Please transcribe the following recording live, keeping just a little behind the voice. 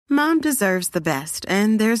Mom deserves the best,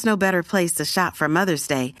 and there's no better place to shop for Mother's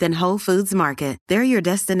Day than Whole Foods Market. They're your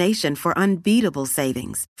destination for unbeatable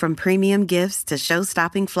savings, from premium gifts to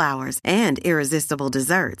show-stopping flowers and irresistible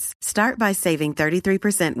desserts. Start by saving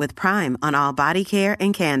 33% with Prime on all body care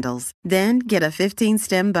and candles. Then get a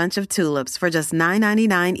 15-stem bunch of tulips for just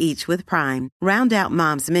 $9.99 each with Prime. Round out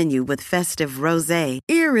Mom's menu with festive rosé,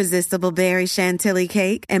 irresistible berry chantilly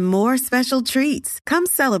cake, and more special treats. Come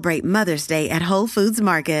celebrate Mother's Day at Whole Foods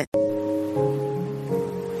Market.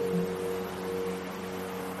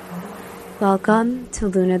 Welcome to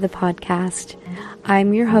Luna the podcast.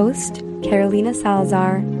 I'm your host, Carolina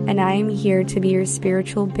Salazar, and I am here to be your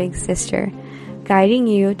spiritual big sister, guiding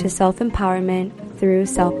you to self-empowerment through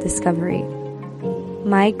self-discovery.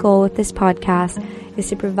 My goal with this podcast is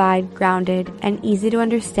to provide grounded and easy to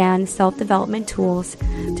understand self-development tools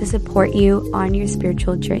to support you on your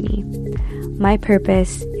spiritual journey. My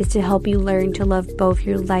purpose is to help you learn to love both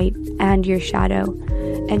your light and your shadow,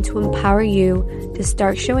 and to empower you to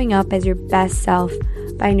start showing up as your best self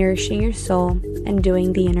by nourishing your soul and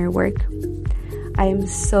doing the inner work. I am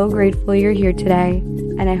so grateful you're here today,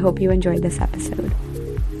 and I hope you enjoyed this episode.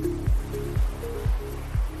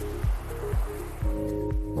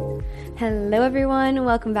 Hello everyone,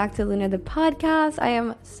 welcome back to Luna the podcast. I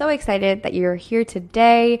am so excited that you're here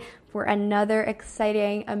today for another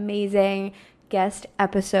exciting, amazing guest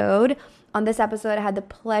episode. On this episode, I had the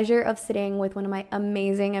pleasure of sitting with one of my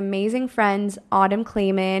amazing friends,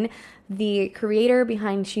 Clayman, the creator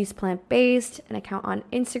behind She's Plant-Based, an account on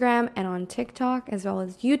Instagram and on TikTok, as well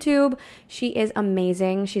as YouTube. She is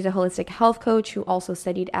amazing. She's a holistic health coach who also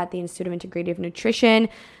studied at the Institute of Integrative Nutrition,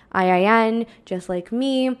 IIN, just like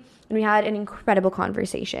me. And we had an incredible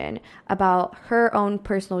conversation about her own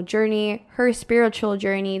personal journey, her spiritual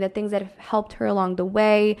journey, the things that have helped her along the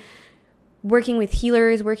way, working with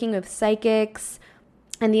healers, working with psychics,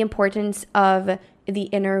 and the importance of the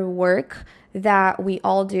inner work that we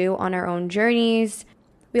all do on our own journeys.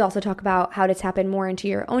 We also talk about how to tap in more into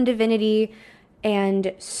your own divinity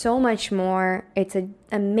and so much more. It's an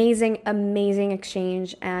amazing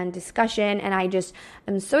exchange and discussion, and I just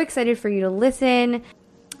am so excited for you to listen.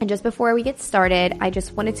 And just before we get started, I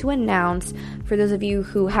just wanted to announce, for those of you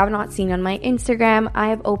who have not seen on my Instagram, I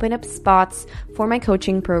have opened up spots for my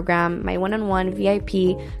coaching program, my one-on-one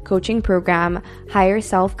VIP coaching program, Higher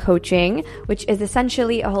Self Coaching, which is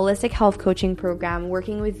essentially a holistic health coaching program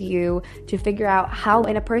working with you to figure out how,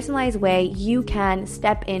 in a personalized way, you can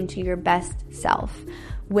step into your best self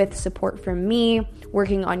with support from me,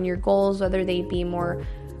 working on your goals, whether they be more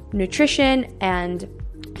nutrition and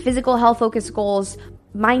physical health focused goals,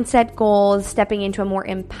 mindset goals, stepping into a more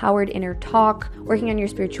empowered inner talk, working on your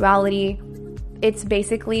spirituality. It's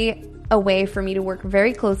basically a way for me to work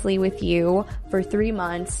very closely with you for 3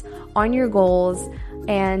 months on your goals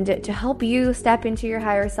and to help you step into your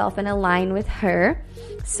higher self and align with her.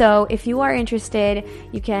 So if you are interested,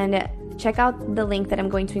 you can check out the link that I'm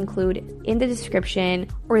going to include in the description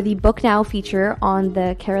or the book now feature on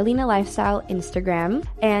the Carolina Lifestyle Instagram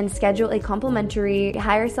and schedule a complimentary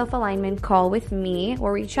higher self-alignment call with me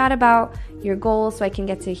where we chat about your goals so I can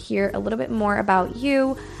get to hear a little bit more about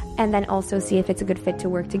you and then also see if it's a good fit to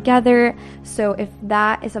work together. So if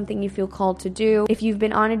that is something you feel called to do, if you've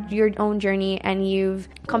been on your own journey and you've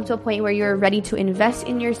come to a point where you're ready to invest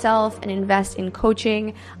in yourself and invest in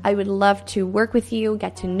coaching, I would love to work with you,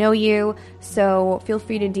 get to know you. So feel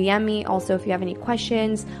free to DM me also if you have any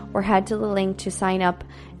questions or head to the link to sign up.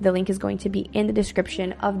 The link is going to be in the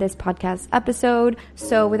description of this podcast episode.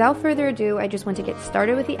 So without further ado, I just want to get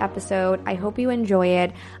started with the episode. I hope you enjoy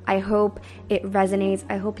it. I hope it resonates.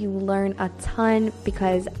 I hope you learn a ton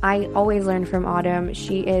because I always learn from Autumn.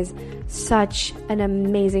 She is such an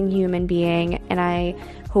amazing human being, and I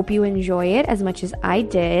hope you enjoy it as much as I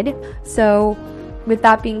did. So with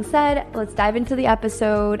that being said, let's dive into the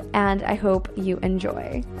episode, and I hope you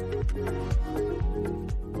enjoy.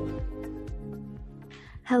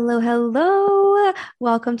 Hello.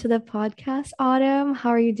 Welcome to the podcast, Autumn.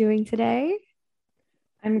 How are you doing today?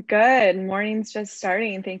 I'm good. Morning's just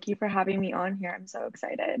starting. Thank you for having me on here. I'm so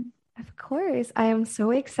excited. Of course. I am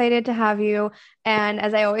so excited to have you. And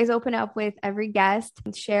as I always open up with every guest,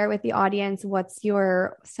 share with the audience, what's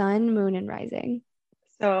your sun, moon, and rising?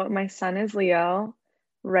 So my sun is Leo,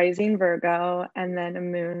 rising Virgo, and then a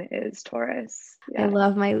moon is Taurus. Yeah. I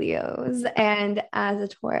love my Leos. And as a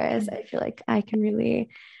Taurus, I feel like I can really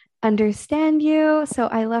understand you. So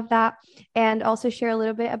I love that. And also share a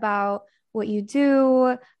little bit about what you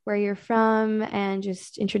do, where you're from, and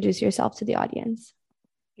just introduce yourself to the audience.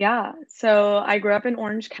 Yeah. So I grew up in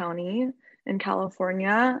Orange County in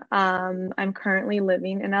California. I'm currently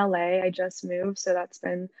living in LA. I just moved, so that's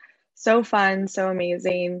been so fun, so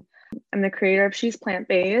amazing. I'm the creator of She's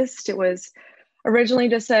Plant-Based. It was originally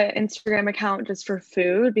just an Instagram account just for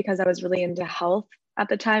food because I was really into health at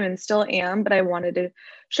the time and still am, but I wanted to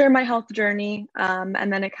share my health journey.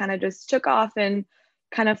 And then it kind of just took off and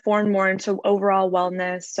kind of formed more into overall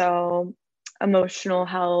wellness. So emotional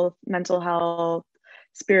health, mental health,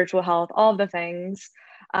 spiritual health, all of the things.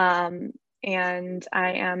 And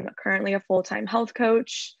I am currently a full-time health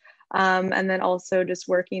coach. And then also just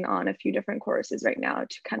working on a few different courses right now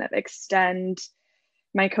to kind of extend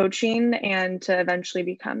my coaching and to eventually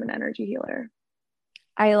become an energy healer.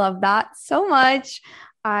 I love that so much.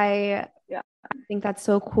 I Yeah. think that's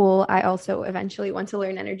so cool. I also eventually want to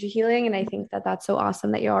learn energy healing, and I think that that's so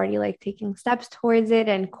awesome that you're already like taking steps towards it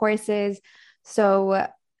and courses. So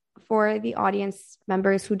for the audience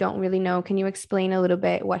members who don't really know, can you explain a little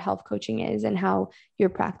bit what health coaching is and how your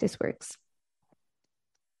practice works?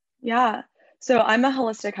 Yeah. So I'm a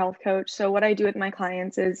holistic health coach. So what I do with my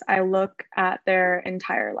clients is I look at their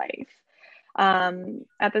entire life.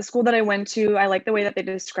 At the school that I went to, I like the way that they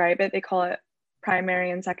describe it. They call it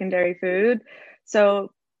primary and secondary food.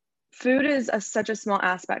 So food is such a small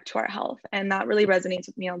aspect to our health, and that really resonates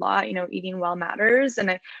with me a lot. You know, eating well matters,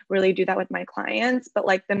 and I really do that with my clients. But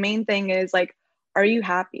like the main thing is like, are you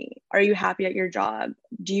happy? Are you happy at your job?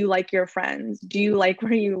 Do you like your friends? Do you like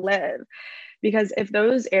where you live? Because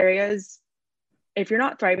if you're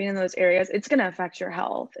not thriving in those areas, it's going to affect your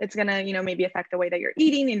health. It's going to, maybe affect the way that you're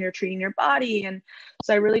eating and you're treating your body. And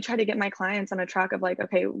so I really try to get my clients on a track of like,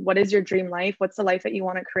 okay, what is your dream life? What's the life that you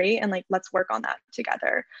want to create? And like, let's work on that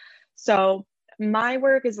together. So my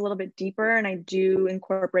work is a little bit deeper, and I do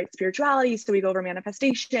incorporate spirituality. So we go over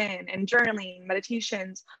manifestation and journaling,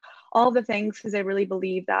 meditations, all the things, because I really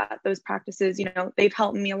believe that those practices, they've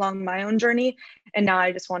helped me along my own journey. And now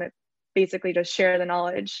I just want to basically just share the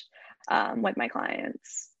knowledge with my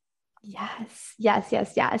clients. Yes.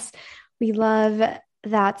 We love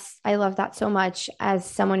that. I love that so much. As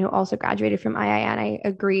someone who also graduated from IIN, I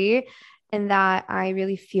agree in that I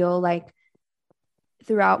really feel like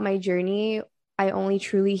throughout my journey, I only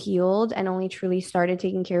truly healed and only truly started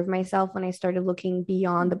taking care of myself when I started looking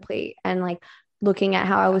beyond the plate and like looking at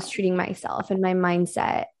how I was treating myself and my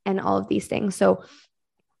mindset and all of these things. So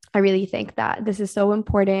I really think that this is so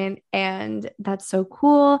important and that's so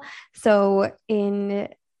cool. So, in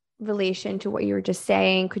relation to what you were just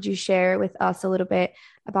saying, could you share with us a little bit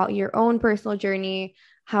about your own personal journey,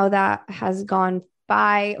 how that has gone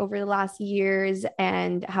by over the last years,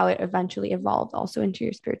 and how it eventually evolved also into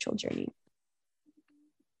your spiritual journey?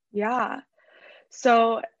 Yeah.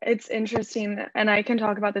 So it's interesting, and I can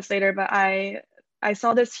talk about this later, but I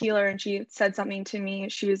saw this healer and she said something to me.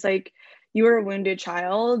 She was like, you were a wounded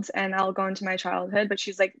child, and I'll go into my childhood, but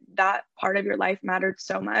she's like, that part of your life mattered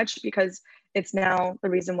so much because it's now the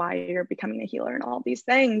reason why you're becoming a healer and all these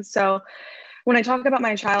things. So when I talk about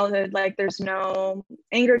my childhood, like there's no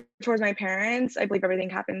anger towards my parents. I believe everything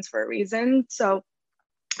happens for a reason. So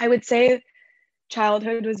I would say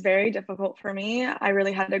childhood was very difficult for me. I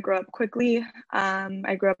really had to grow up quickly.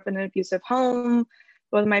 I grew up in an abusive home.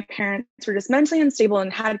 Both of my parents were just mentally unstable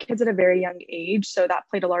and had kids at a very young age. So that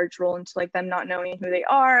played a large role into like them not knowing who they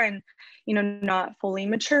are and, not fully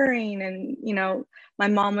maturing. And, my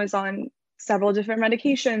mom was on several different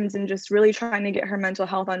medications and just really trying to get her mental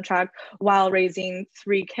health on track while raising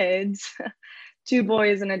three kids, two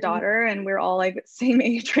boys and a daughter. And we're all like same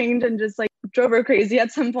age range and just like drove her crazy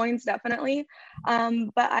at some points, definitely.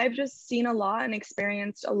 But I've just seen a lot and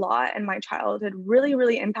experienced a lot, and my childhood really,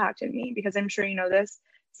 really impacted me because I'm sure you know this,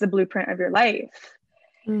 it's the blueprint of your life.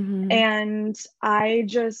 Mm-hmm. And I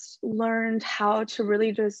just learned how to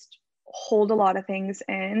really just hold a lot of things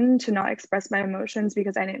in, to not express my emotions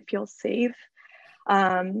because I didn't feel safe.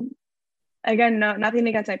 Again, no, nothing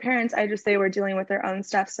against my parents. They were dealing with their own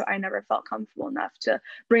stuff. So I never felt comfortable enough to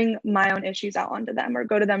bring my own issues out onto them or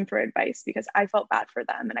go to them for advice because I felt bad for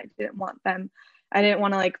them and I didn't want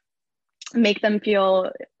to like make them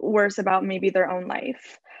feel worse about maybe their own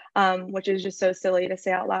life, which is just so silly to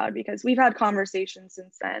say out loud because we've had conversations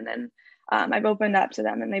since then, and I've opened up to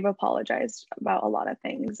them and they've apologized about a lot of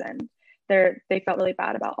things, and they felt really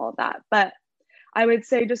bad about all of that. But I would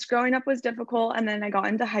say just growing up was difficult. And then I got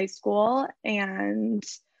into high school, and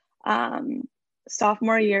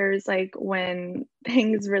sophomore years, like when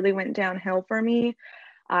things really went downhill for me,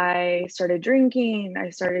 I started drinking, I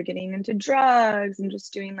started getting into drugs and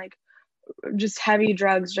just doing like just heavy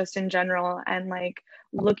drugs just in general, and like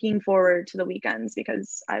looking forward to the weekends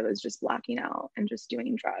because I was just blacking out and just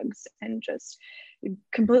doing drugs and just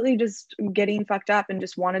completely just getting fucked up and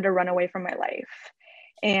just wanted to run away from my life.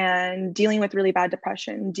 and dealing with really bad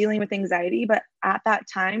depression, dealing with anxiety. But at that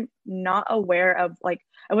time, not aware of like,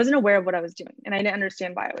 I wasn't aware of what I was doing, and I didn't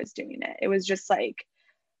understand why I was doing it. It was just like,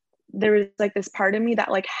 there was like this part of me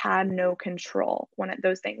that like had no control when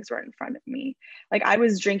those things were in front of me. Like I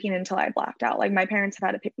was drinking until I blacked out. Like my parents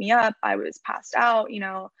had to pick me up. I was passed out,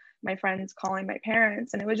 my friends calling my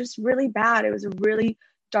parents, and it was just really bad. It was a really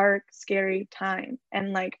dark, scary time.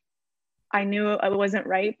 And like, I knew it wasn't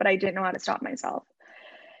right, but I didn't know how to stop myself.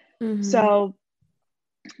 Mm-hmm. So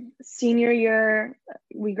senior year,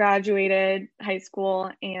 we graduated high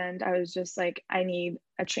school, and I was just like, I need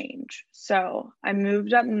a change. So I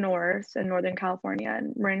moved up north in Northern California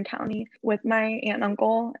in Marin County with my aunt and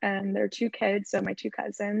uncle and their two kids, so my two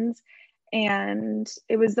cousins. And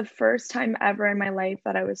it was the first time ever in my life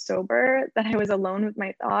that I was sober, that I was alone with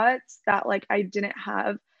my thoughts, that like I didn't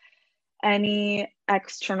have any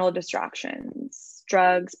external distractions,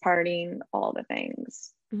 drugs, partying, all the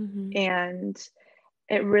things. Mm-hmm. And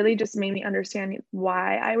it really just made me understand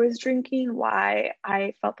why I was drinking, why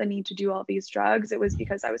I felt the need to do all these drugs. It was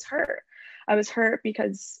because I was hurt. I was hurt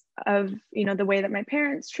because of, the way that my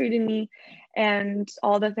parents treated me and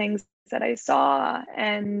all the things that I saw.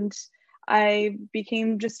 And I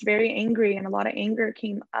became just very angry, and a lot of anger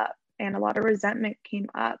came up and a lot of resentment came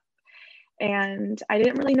up. And I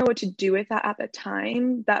didn't really know what to do with that at the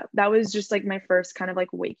time. That was just like my first kind of like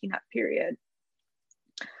waking up period.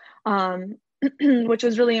 Which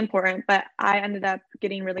was really important, but I ended up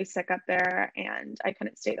getting really sick up there and I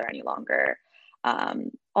couldn't stay there any longer.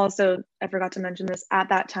 Also, I forgot to mention this at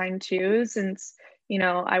that time too, since,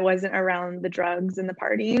 I wasn't around the drugs and the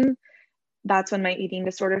partying. That's when my eating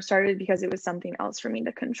disorder started, because it was something else for me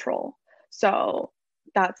to control. So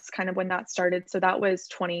that's kind of when that started. So that was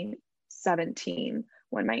 2017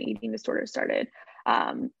 when my eating disorder started.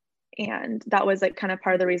 And that was like kind of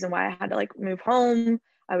part of the reason why I had to like move home.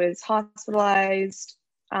 I was hospitalized,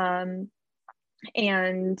 and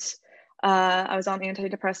I was on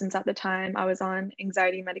antidepressants at the time. I was on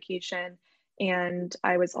anxiety medication, and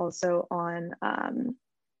I was also on,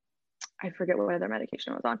 I forget what other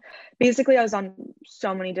medication I was on. Basically, I was on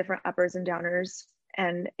so many different uppers and downers,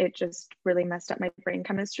 and it just really messed up my brain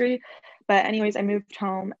chemistry. But anyways, I moved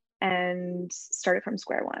home and started from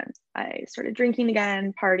square one. I started drinking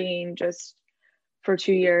again, partying, just for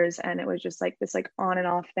 2 years, and it was just like this like on and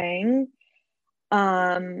off thing.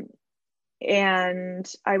 And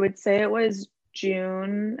I would say it was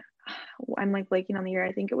June. I'm like blanking on the year.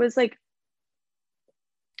 I think it was like,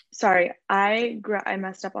 sorry, I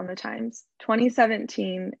messed up on the times.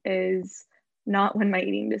 2017 is not when my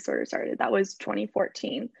eating disorder started. That was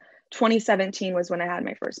 2014. 2017 was when I had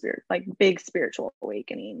my first big spiritual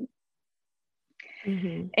awakening.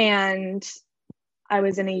 Mm-hmm. And I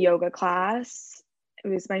was in a yoga class. It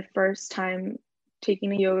was my first time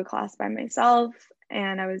taking a yoga class by myself,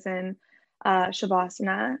 and I was in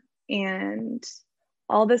Shavasana, and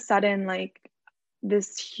all of a sudden, like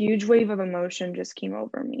this huge wave of emotion just came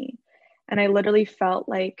over me, and I literally felt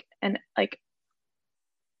like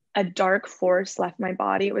a dark force left my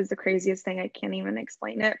body. It was the craziest thing. I can't even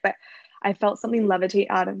explain it, but I felt something levitate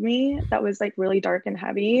out of me that was like really dark and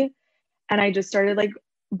heavy, and I just started like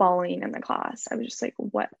bawling in the class. I was just like,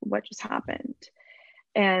 what just happened?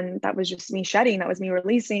 And that was just me shedding. That was me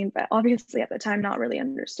releasing, but obviously at the time, not really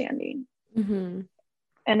understanding. Mm-hmm.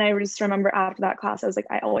 And I just remember after that class, I was like,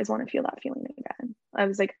 I always want to feel that feeling again. I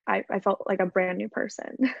was like, I felt like a brand new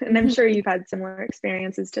person. And I'm sure you've had similar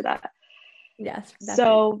experiences to that. Yes.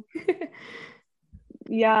 So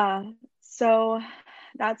yeah. So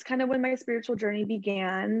that's kind of when my spiritual journey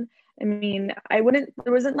began. I mean,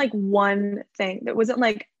 there wasn't like one thing. It wasn't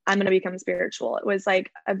like, I'm going to become spiritual. It was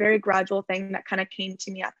like a very gradual thing that kind of came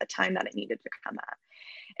to me at the time that it needed to come at.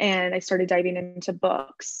 And I started diving into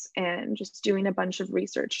books and just doing a bunch of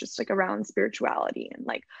research just like around spirituality and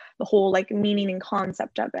like the whole like meaning and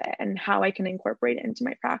concept of it and how I can incorporate it into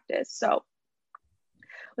my practice. So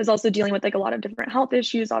I was also dealing with like a lot of different health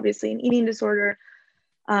issues, obviously an eating disorder,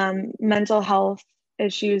 mental health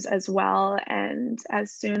issues as well. And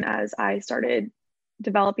as soon as I started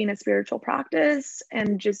developing a spiritual practice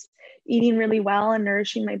and just eating really well and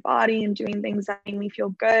nourishing my body and doing things that made me feel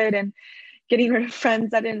good and getting rid of friends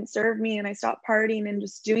that didn't serve me, and I stopped partying and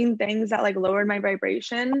just doing things that like lowered my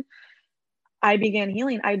vibration, I began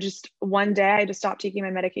healing. One day I just stopped taking my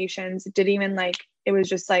medications. It was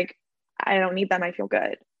just like, I don't need them. I feel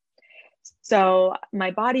good. So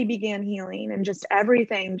my body began healing and just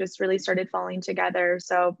everything just really started falling together.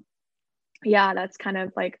 So yeah, that's kind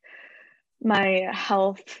of like my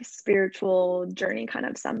health spiritual journey kind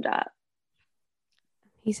of summed up.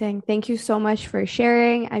 He's saying, thank you so much for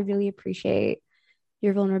sharing. I really appreciate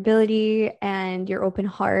your vulnerability and your open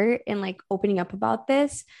heart and like opening up about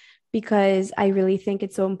this, because I really think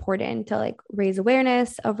it's so important to like raise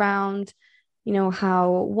awareness around,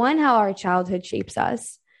 how our childhood shapes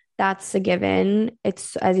us. That's a given.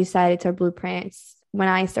 It's, as you said, it's our blueprints. When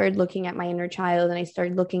I started looking at my inner child and I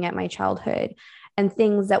started looking at my childhood and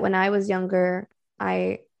things that when I was younger,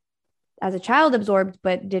 I, as a child, absorbed,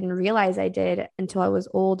 but didn't realize I did until I was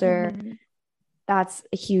older. Mm-hmm. That's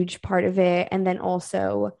a huge part of it. And then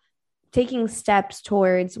also taking steps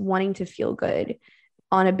towards wanting to feel good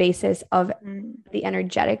on a basis of the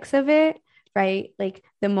energetics of it, right? Like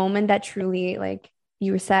the moment that truly, like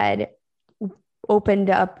you said, opened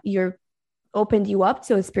you up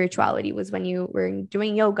to a spirituality was when you were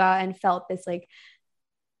doing yoga and felt this like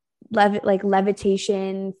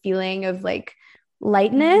levitation feeling of like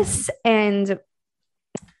lightness. And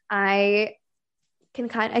I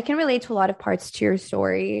can relate to a lot of parts to your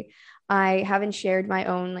story. I haven't shared my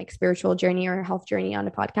own like spiritual journey or health journey on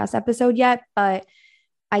a podcast episode yet, but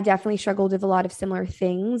I definitely struggled with a lot of similar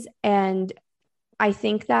things. And I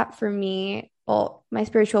think that for me, well, my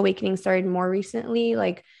spiritual awakening started more recently,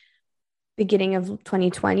 like beginning of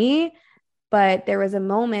 2020. But there was a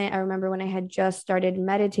moment I remember when I had just started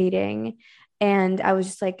meditating and I was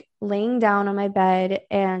just like laying down on my bed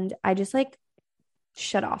and I just like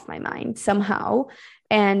shut off my mind somehow.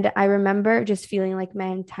 And I remember just feeling like my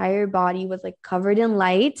entire body was like covered in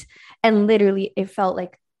light. And literally, it felt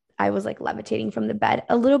like I was like levitating from the bed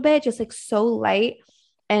a little bit, just like so light.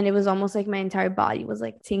 And it was almost like my entire body was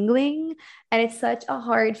like tingling. And it's such a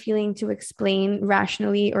hard feeling to explain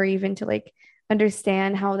rationally or even to like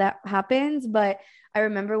understand how that happens. But I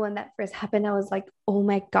remember when that first happened, I was like, oh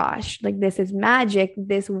my gosh, like this is magic.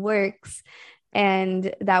 This works.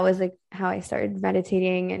 And that was like how I started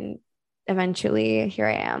meditating. And eventually here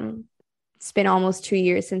I am. It's been almost 2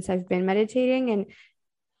 years since I've been meditating. And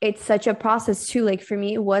it's such a process too. Like for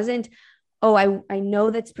me, it wasn't, oh, I know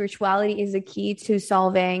that spirituality is the key to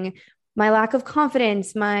solving my lack of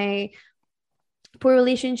confidence, my poor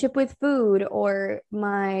relationship with food, or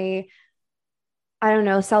my, I don't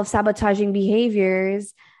know, self-sabotaging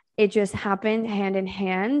behaviors. It just happened hand in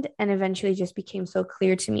hand and eventually just became so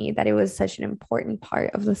clear to me that it was such an important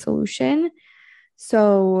part of the solution.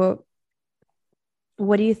 So,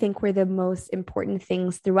 what do you think were the most important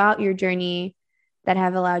things throughout your journey that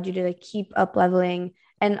have allowed you to like keep up leveling?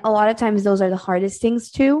 And a lot of times those are the hardest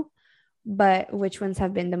things too, but which ones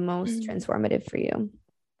have been the most transformative for you?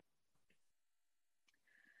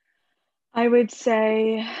 I would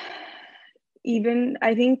say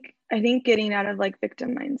I think getting out of like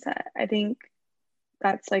victim mindset. I think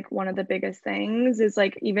that's like one of the biggest things is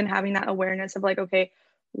like even having that awareness of like, okay,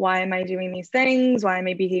 why am I doing these things? Why am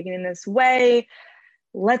I behaving in this way?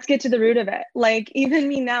 Let's get to the root of it. Like even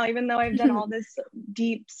me now, even though I've done all this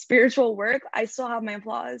deep spiritual work, I still have my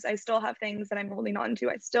flaws. I still have things that I'm holding on to.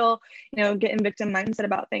 I still, get in victim mindset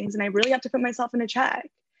about things. And I really have to put myself in a check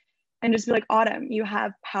and just be like, Autumn, you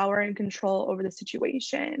have power and control over the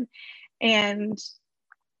situation. And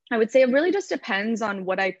I would say it really just depends on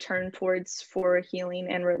what I turn towards for healing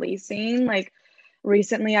and releasing. Like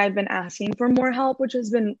recently, I've been asking for more help, which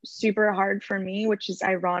has been super hard for me, which is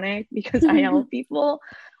ironic because I help people.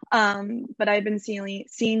 But I've been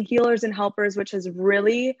seeing healers and helpers, which has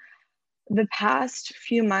really, the past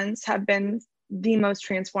few months have been the most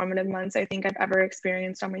transformative months I think I've ever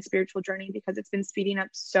experienced on my spiritual journey because it's been speeding up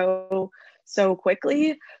so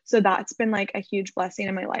quickly. So that's been like a huge blessing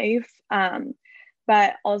in my life.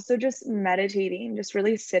 But also just meditating, just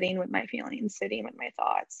really sitting with my feelings, sitting with my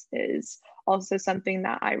thoughts is also something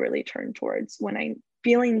that I really turn towards when I'm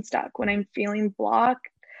feeling stuck, when I'm feeling blocked,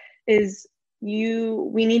 is we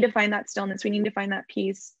need to find that stillness. We need to find that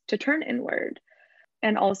peace to turn inward.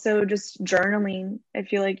 And also just journaling. I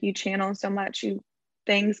feel like you channel so much,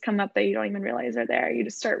 things come up that you don't even realize are there. You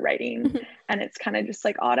just start writing and it's kind of just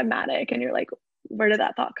like automatic. And you're like, where did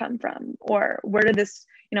that thought come from? Or where did this,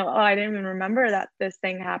 oh, I didn't even remember that this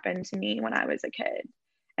thing happened to me when I was a kid.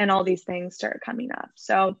 And all these things start coming up.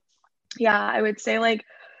 So yeah, I would say like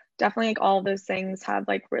definitely like all of those things have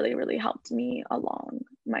like really, really helped me along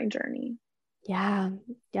my journey. Yeah.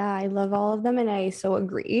 Yeah. I love all of them. And I so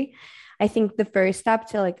agree. I think the first step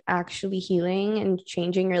to like actually healing and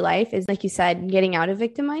changing your life is, like you said, getting out of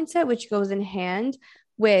victim mindset, which goes in hand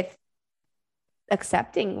with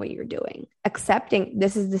accepting what you're doing, accepting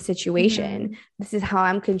this is the situation. This is how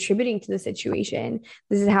I'm contributing to the situation.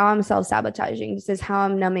 This is how I'm self-sabotaging. This is how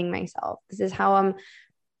I'm numbing myself. This is how I'm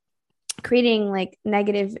creating like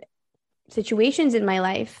negative situations in my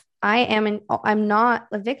life. I'm not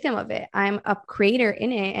a victim of it. I'm a creator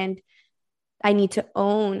in it. And I need to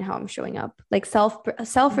own how I'm showing up. Like self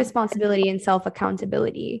responsibility and self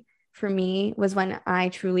accountability for me was when I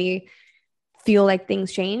truly feel like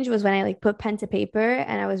things change, was when I like put pen to paper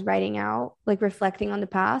and I was writing out, like reflecting on the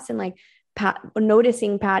past and like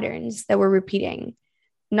noticing patterns that were repeating.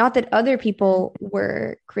 Not that other people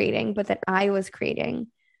were creating, but that I was creating.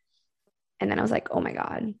 And then I was like, oh my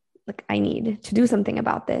God, like I need to do something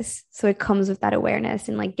about this. So it comes with that awareness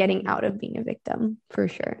and like getting out of being a victim for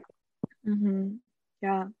sure. Mm-hmm.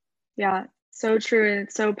 Yeah. Yeah. So true. And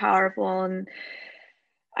it's so powerful. And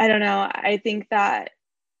I don't know. I think that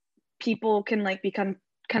people can like become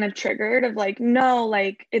kind of triggered of like, no,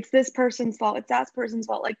 like it's this person's fault, it's that person's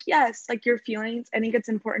fault. Like, yes, like your feelings. I think it's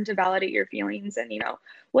important to validate your feelings. And, you know,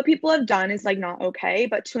 what people have done is like not okay.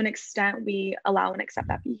 But to an extent, we allow and accept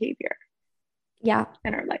that behavior Yeah.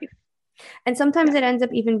 in our life. And sometimes Yeah. it ends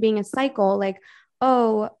up even being a cycle like,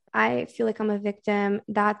 oh, I feel like I'm a victim.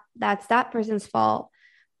 That's that person's fault.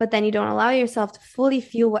 But then you don't allow yourself to fully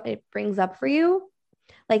feel what it brings up for you.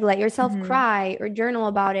 Like let yourself Mm-hmm. cry or journal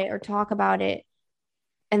about it or talk about it.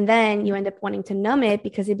 And then you end up wanting to numb it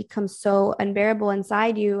because it becomes so unbearable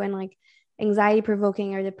inside you and like anxiety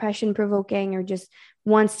provoking or depression provoking or just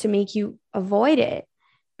wants to make you avoid it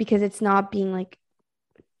because it's not being like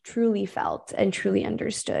truly felt and truly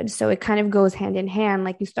understood. So it kind of goes hand in hand.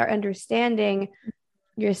 Like you start understanding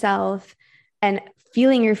yourself and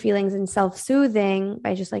feeling your feelings and self-soothing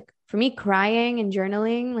by just like, for me, crying and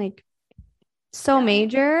journaling, like so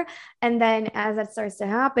major. And then as that starts to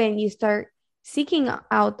happen, you start seeking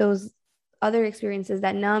out those other experiences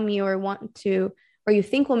that numb you or want to, or you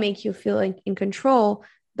think will make you feel in control.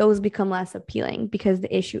 Those become less appealing because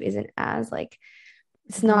the issue isn't as like,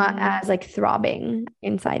 it's not as like throbbing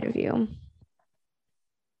inside of you.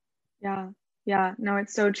 Yeah. Yeah. No,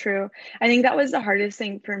 it's so true. I think that was the hardest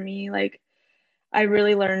thing for me. Like, I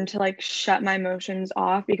really learned to like shut my emotions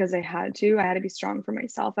off because I had to. I had to be strong for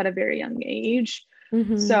myself at a very young age.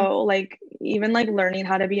 Mm-hmm. So like even like learning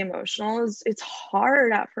how to be emotional is it's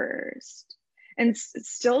hard at first. And it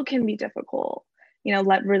still can be difficult. You know,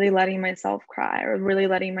 really letting myself cry or really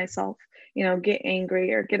letting myself, you know, get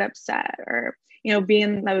angry or get upset or, you know, be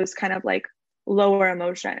in those kind of like lower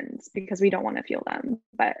emotions because we don't want to feel them.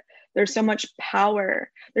 But there's so much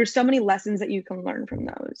power. There's so many lessons that you can learn from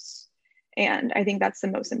those. And I think that's the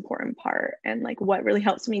most important part. And like what really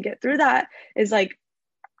helps me get through that is like,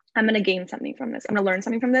 I'm going to gain something from this. I'm going to learn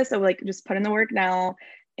something from this. So like just put in the work now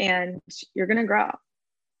and you're going to grow.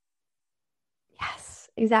 Yes,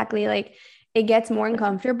 exactly. Like it gets more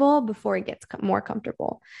uncomfortable before it gets more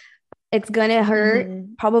comfortable. It's going to hurt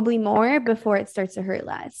Mm-hmm. probably more before it starts to hurt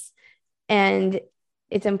less. And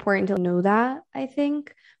it's important to know that, I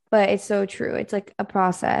think. But it's so true. It's like a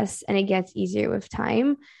process and it gets easier with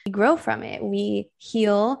time. We grow from it. We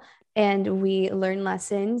heal and we learn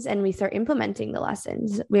lessons and we start implementing the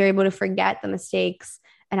lessons. We're able to forget the mistakes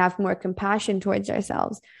and have more compassion towards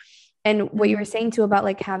ourselves. And what you were saying too about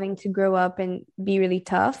like having to grow up and be really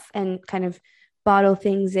tough and kind of bottle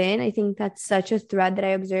things in, I think that's such a thread that I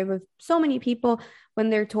observe with so many people when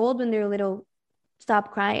they're told when they're little,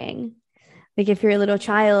 stop crying. Like if you're a little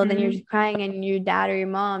child and you're Mm-hmm. just crying and your dad or your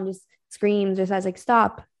mom just screams or says like,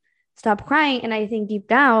 stop crying. And I think deep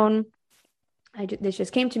down, this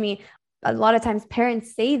just came to me. A lot of times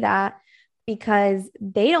parents say that because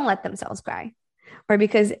they don't let themselves cry or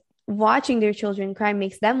because watching their children cry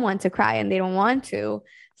makes them want to cry and they don't want to.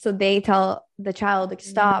 So they tell the child, like,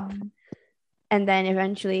 stop. And then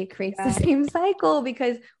eventually it creates the same cycle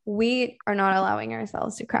because we are not allowing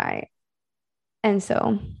ourselves to cry. And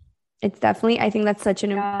so it's definitely, I think that's such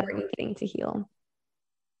an important thing to heal.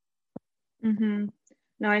 Mm-hmm.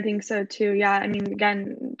 No, I think so too. Yeah. I mean,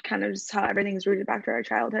 again, kind of just how everything's rooted back to our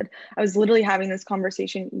childhood. I was literally having this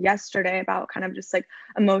conversation yesterday about kind of just like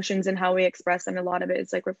emotions and how we express them. A lot of it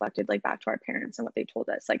is like reflected like back to our parents and what they told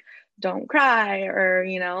us, like, don't cry, or,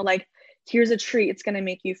 you know, like, here's a treat, it's going to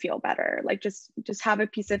make you feel better. Like just have a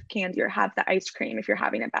piece of candy or have the ice cream if you're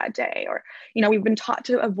having a bad day. Or, you know, we've been taught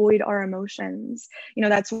to avoid our emotions. You know,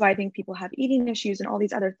 that's why I think people have eating issues and all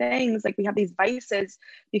these other things. Like we have these vices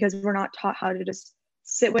because we're not taught how to just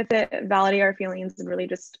sit with it, validate our feelings, and really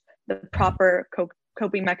just the proper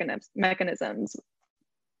coping mechanisms.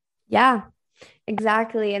 Yeah,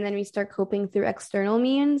 exactly. And then we start coping through external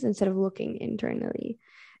means instead of looking internally.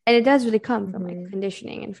 And it does really come from like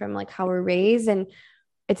conditioning and from like how we're raised. And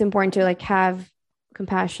it's important to like have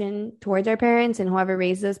compassion towards our parents and whoever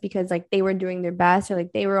raised us because like they were doing their best or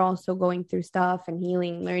like they were also going through stuff and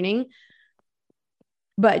healing, learning.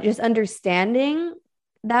 But just understanding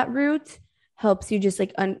that root helps you just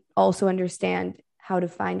like also understand how to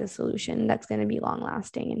find a solution that's going to be long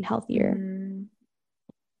lasting and healthier.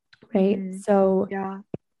 right? So Yeah.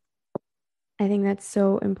 I think that's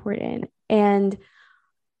so important. And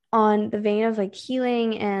on the vein of like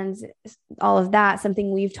healing and all of that,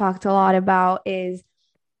 something we've talked a lot about is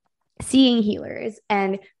seeing healers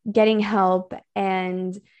and getting help,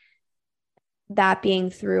 and that being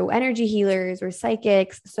through energy healers or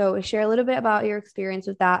psychics. So share a little bit about your experience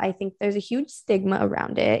with that. I think there's a huge stigma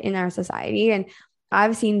around it in our society, and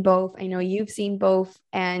I've seen both. I know you've seen both,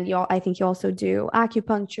 and y'all, I think you also do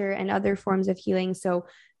acupuncture and other forms of healing. So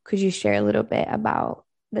could you share a little bit about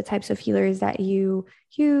the types of healers that you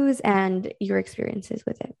use and your experiences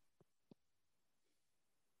with it?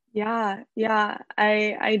 Yeah.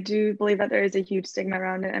 I do believe that there is a huge stigma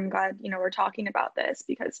around it. I'm glad, we're talking about this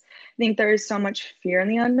because I think there is so much fear in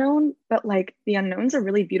the unknown, but like the unknown's a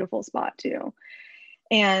really beautiful spot too.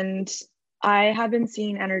 And I have been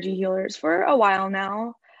seeing energy healers for a while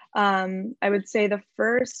now. I would say the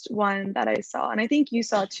first one that I saw, and I think you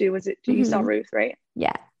saw too, you saw Ruth, right?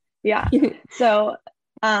 Yeah. Yeah. So,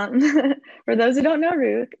 um, for those who don't know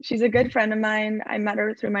Ruth, she's a good friend of mine. I met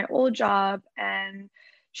her through my old job, and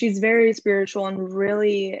she's very spiritual and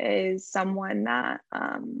really is someone that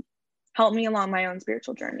helped me along my own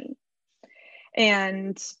spiritual journey.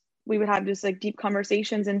 And we would have just like deep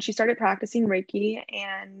conversations, and she started practicing Reiki,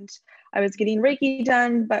 and I was getting Reiki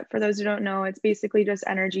done. But for those who don't know, it's basically just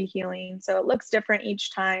energy healing. So it looks different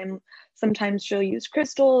each time. Sometimes she'll use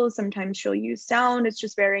crystals, sometimes she'll use sound. It's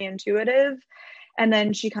just very intuitive. And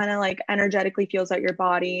then she kind of like energetically feels out your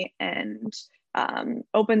body and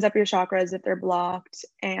opens up your chakras if they're blocked,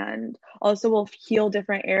 and also will heal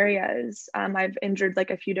different areas. I've injured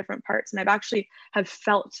like a few different parts, and I've actually have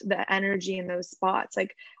felt the energy in those spots.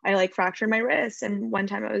 Like I like fractured my wrist, and one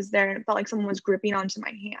time I was there and it felt like someone was gripping onto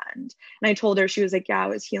my hand, and I told her, she was like, yeah, I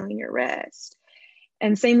was healing your wrist.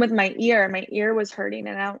 And same with my ear was hurting,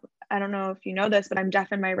 and I don't know if you know this, but I'm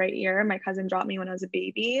deaf in my right ear. My cousin dropped me when I was a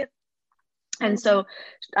baby, and so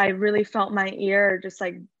I really felt my ear just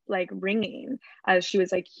like ringing as she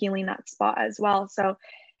was like healing that spot as well. So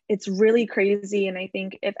it's really crazy. And I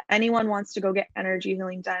think if anyone wants to go get energy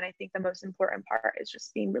healing done, I think the most important part is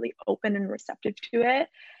just being really open and receptive to it.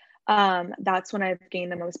 That's when I've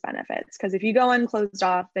gained the most benefits. Because if you go in closed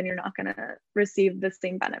off, then you're not going to receive the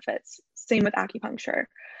same benefits. Same with acupuncture,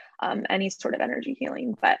 any sort of energy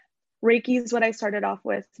healing. But Reiki is what I started off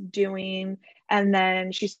with doing. And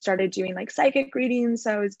then she started doing like psychic readings.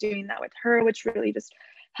 So I was doing that with her, which really just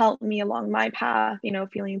helped me along my path,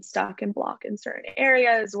 feeling stuck and blocked in certain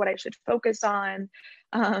areas, what I should focus on,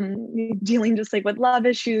 dealing just like with love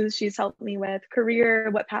issues. She's helped me with career,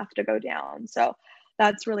 what path to go down. So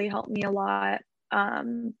that's really helped me a lot.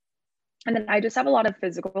 And then I just have a lot of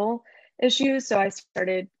physical issues. So I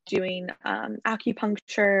started doing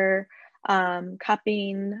acupuncture,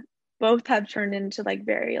 cupping. Both have turned into like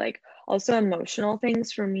very like also emotional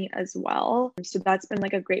things for me as well. So that's been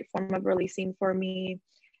like a great form of releasing for me.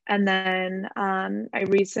 And then I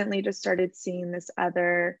recently just started seeing this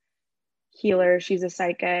other healer. She's a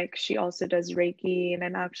psychic. She also does Reiki, and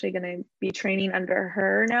I'm actually going to be training under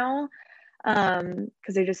her now,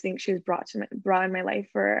 because I just think she was brought in my life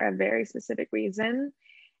for a very specific reason.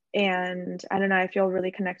 And I don't know, I feel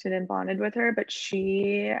really connected and bonded with her, but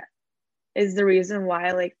she is the reason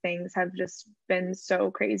why like things have just been so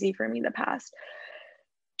crazy for me the past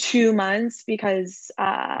 2 months, because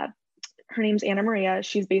her name's Anna Maria.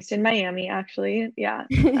 She's based in Miami, actually. Yeah.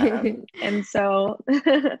 And so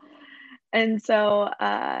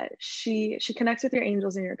she connects with your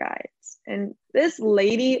angels and your guides. And this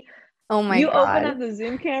lady, Oh my you open God. up the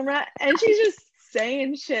Zoom camera and she's just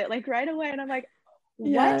saying shit like right away. And I'm like,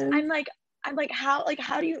 what? Yes. I'm like, how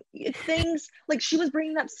do you things like she was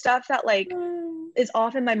bringing up stuff that like is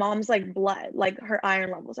often my mom's like blood, like her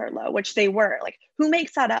iron levels are low, which they were. Like, who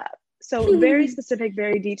makes that up? So very specific,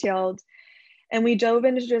 very detailed. And we dove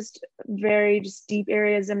into just deep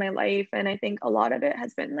areas in my life. And I think a lot of it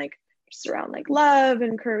has been like just around like love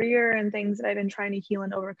and career and things that I've been trying to heal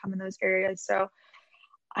and overcome in those areas. So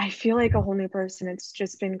I feel like a whole new person. It's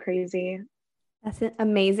just been crazy. That's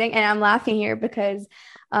amazing. And I'm laughing here because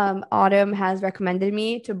Autumn has recommended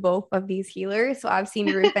me to both of these healers. So I've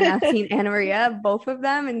seen Ruth and I've seen Anna Maria, both of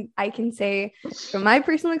them. And I can say from my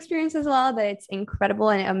personal experience as well that it's incredible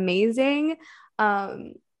and amazing.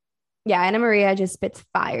 Yeah, Anna Maria just spits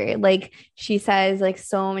fire. Like she says like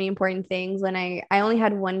so many important things. When I only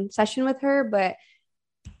had one session with her, but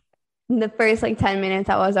in the first like 10 minutes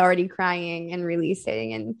I was already crying and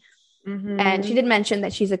releasing. And she did mention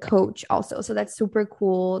that she's a coach also. So that's super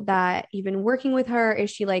cool that even working with her, is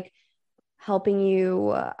she like helping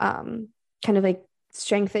you kind of like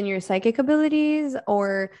strengthen your psychic abilities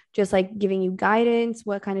or just like giving you guidance?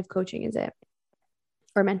 What kind of coaching is it,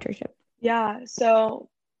 or mentorship? Yeah. So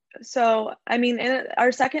I mean,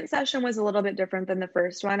 our second session was a little bit different than the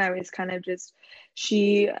first one. I was kind of just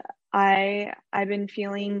she I've been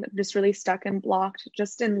feeling just really stuck and blocked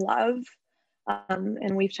just in love.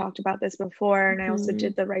 And we've talked about this before. And I also Mhm.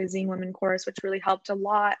 did the Rising Women course, which really helped a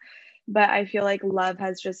lot. But I feel like love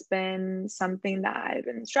has just been something that I've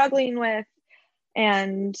been struggling with.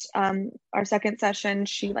 And our second session,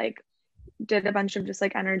 she like did a bunch of just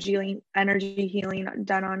like energy healing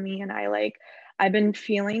done on me, and I've been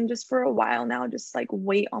feeling just for a while now just like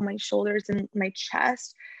weight on my shoulders and my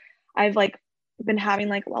chest. I've like been having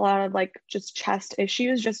like a lot of like just chest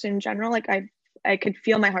issues just in general. Like I could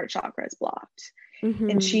feel my heart chakra is blocked,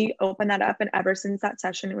 and Mhm. she opened that up, and ever since that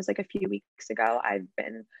session, it was like a few weeks ago, I've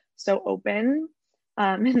been so open.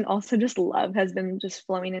 And also just love has been just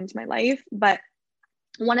flowing into my life. But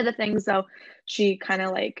one of the things though, she kind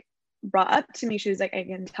of like brought up to me, she was like, I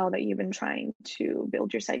can tell that you've been trying to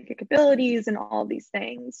build your psychic abilities and all these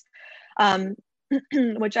things. um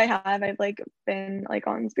which I have. I've like been like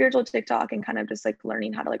on spiritual TikTok and kind of just like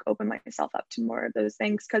learning how to like open myself up to more of those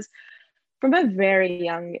things, because from a very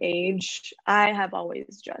young age I have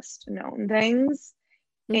always just known things.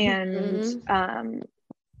 And Mhm.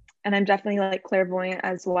 and I'm definitely like clairvoyant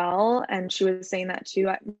as well. And she was saying that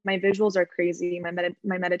too. My visuals are crazy. My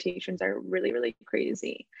meditations are really, really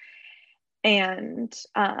crazy. And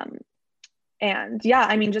and yeah,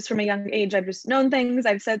 I mean, just from a young age, I've just known things.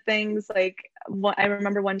 I've said things like what I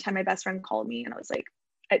remember one time my best friend called me and I was like,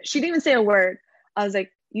 she didn't even say a word. I was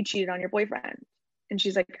like, you cheated on your boyfriend. And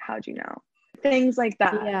she's like, how'd you know? Things like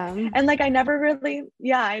that. Yeah. And like I never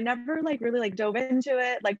like really like dove into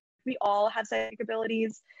it. Like we all have psychic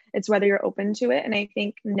abilities. It's whether you're open to it. And I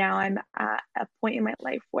think now I'm at a point in my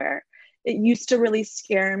life where it used to really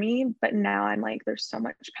scare me, but now I'm like, there's so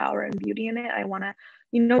much power and beauty in it. I want to,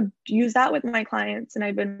 use that with my clients. And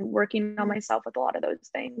I've been working on myself with a lot of those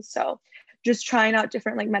things. So just trying out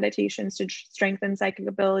different like meditations to strengthen psychic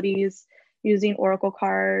abilities, using oracle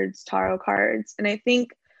cards, tarot cards. And I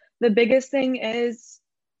think the biggest thing is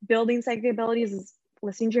building psychic abilities is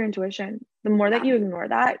listening to your intuition. The more that you ignore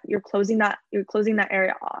that, you're closing that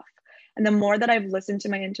area off. And the more that I've listened to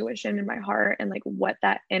my intuition and my heart and like what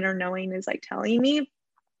that inner knowing is like telling me,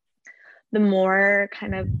 the more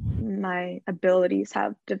kind of my abilities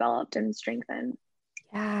have developed and strengthened.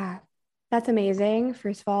 Yeah, that's amazing.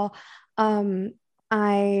 First of all, um,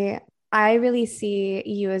 I I really see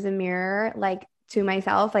you as a mirror, like to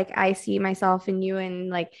myself. Like I see myself in you, and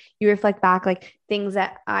like you reflect back like things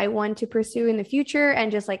that I want to pursue in the future,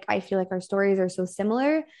 and just like I feel like our stories are so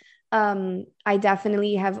similar. I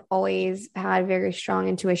definitely have always had very strong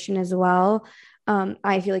intuition as well.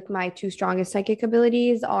 I feel like my two strongest psychic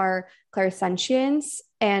abilities are clairsentience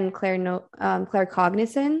and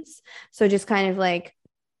claircognizance. So just kind of like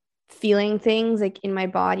feeling things like in my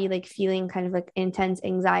body, like feeling kind of like intense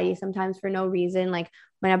anxiety sometimes for no reason, like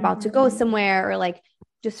when I'm about to go Mm-hmm. somewhere, or like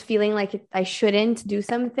just feeling like I shouldn't do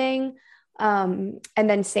something. And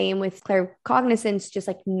then same with claircognizance, just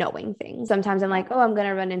like knowing things. Sometimes I'm like, oh, I'm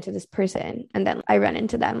gonna run into this person, and then I run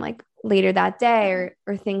into them like later that day,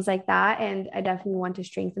 or things like that. And I definitely want to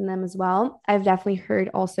strengthen them as well. I've definitely heard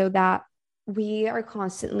also that we are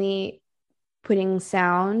constantly putting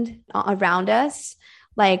sound around us,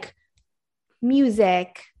 like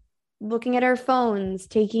music, looking at our phones,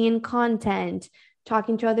 taking in content,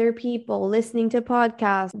 talking to other people, listening to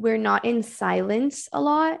podcasts. We're not in silence a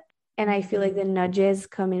lot. And I feel like the nudges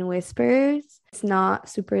come in whispers. It's not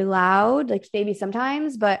super loud, like maybe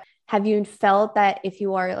sometimes, but have you felt that if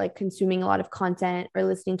you are like consuming a lot of content or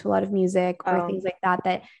listening to a lot of music or Oh, things like that,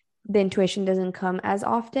 that the intuition doesn't come as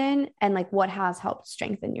often? And like what has helped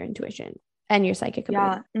strengthen your intuition and your psychic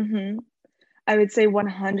ability? yeah. I would say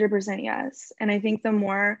 100% yes. And I think the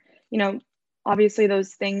more, you know, obviously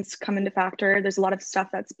those things come into factor. There's a lot of stuff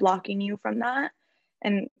that's blocking you from that.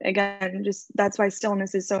 And again, just that's why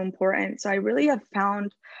stillness is so important. So I really have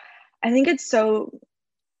found, I think it's so,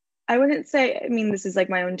 I wouldn't say, I mean, this is like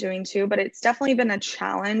my own doing too, but it's definitely been a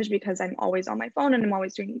challenge because I'm always on my phone and I'm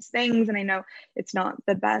always doing these things. And I know it's not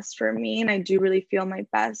the best for me. And I do really feel my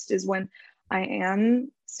best is when I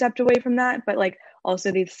am stepped away from that. But like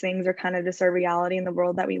also these things are kind of just our reality in the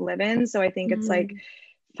world that we live in. So I think it's like Mm,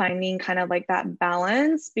 finding kind of like that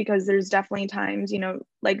balance, because there's definitely times,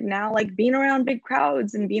 like now, like being around big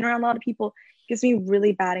crowds and being around a lot of people gives me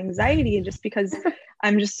really bad anxiety just because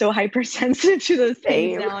I'm just so hypersensitive to those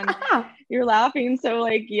things same. now. And you're laughing. So,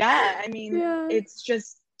 like, yeah, I mean, Yeah. it's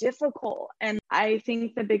just difficult. And I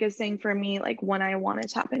think the biggest thing for me, like when I want to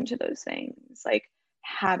tap into those things, like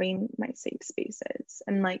having my safe spaces.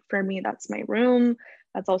 And like for me, that's my room.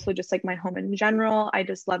 That's also just like my home in general. I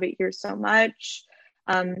just love it here so much.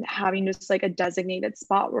 Having just like a designated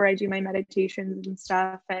spot where I do my meditations and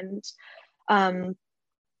stuff. And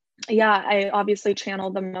yeah, I obviously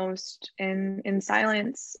channel the most in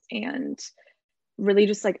silence, and really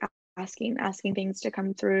just like asking things to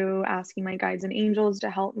come through, asking my guides and angels to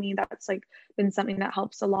help me. That's like been something that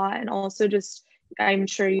helps a lot. And also just, I'm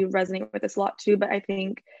sure you resonate with this a lot too, but I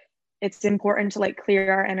think it's important to like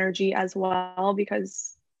clear our energy as well,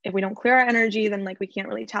 because if we don't clear our energy, then like we can't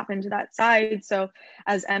really tap into that side. So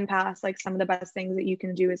as empaths, like some of the best things that you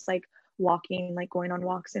can do is like walking, like going on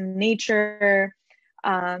walks in nature,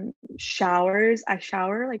 showers. I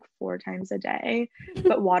shower like 4 times a day,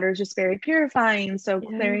 but water is just very purifying. So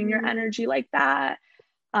clearing your energy like that,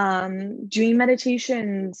 doing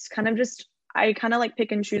meditations, kind of just, I kind of like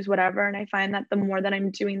pick and choose whatever. And I find that the more that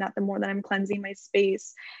I'm doing that, the more that I'm cleansing my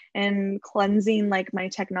space and cleansing like my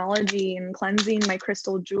technology and cleansing my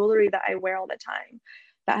crystal jewelry that I wear all the time.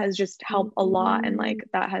 That has just helped a lot. And like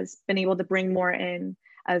that has been able to bring more in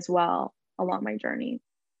as well along my journey.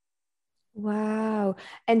 Wow.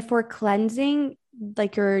 And for cleansing,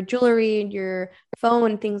 like your jewelry and your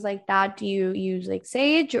phone, things like that, do you use like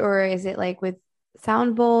sage, or is it like with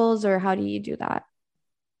sound bowls, or how do you do that?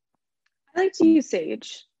 I like to use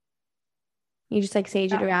sage. You just like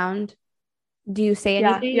sage it Yeah. around? Do you say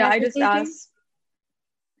Yeah. anything Yeah. as I you're just saging? ask.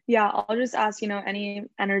 Yeah, I'll just ask, any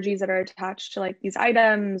energies that are attached to like these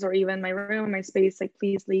items or even my room, my space, like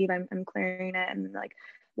please leave. I'm clearing it, and like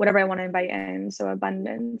whatever I want to invite in. So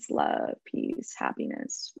abundance, love, peace,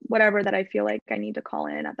 happiness, whatever that I feel like I need to call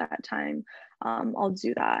in at that time, I'll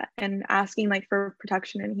do that. And asking like for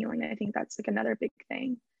protection and healing, I think that's like another big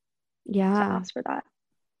thing to Yeah, ask for that.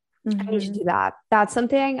 I need to Mm-hmm. do that. That's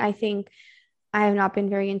something I think I have not been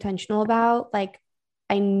very intentional about. Like,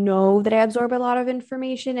 I know that I absorb a lot of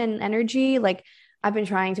information and energy. Like, I've been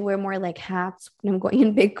trying to wear more like hats when I'm going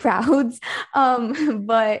in big crowds.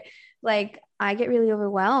 But like I get really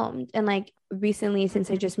overwhelmed. And like recently,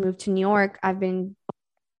 since I just moved to New York, I've been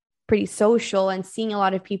pretty social and seeing a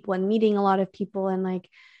lot of people and meeting a lot of people and like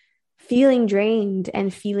feeling drained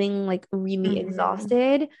and feeling like really Mm-hmm.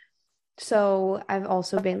 exhausted. So I've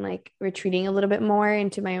also been like retreating a little bit more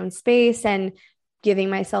into my own space and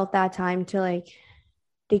giving myself that time to like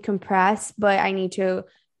decompress. But I need to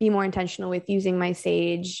be more intentional with using my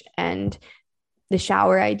sage, and the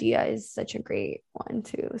shower idea is such a great one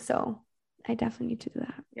too. So I definitely need to do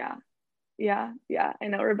that. Yeah. Yeah, yeah. I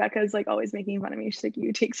know Rebecca's like always making fun of me. She's like,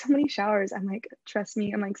 you take so many showers. I'm like, trust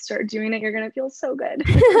me. I'm like, start doing it. You're gonna feel so good.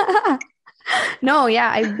 No, yeah,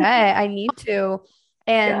 I bet I need to.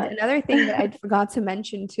 And Yeah. another thing that I forgot to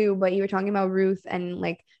mention too, but you were talking about Ruth and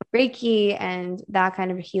like Reiki and that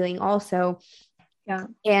kind of healing also. Yeah.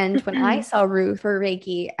 And when I saw Ruth for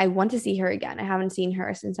Reiki, I want to see her again. I haven't seen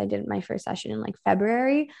her since I did my first session in like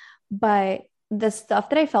February, but the stuff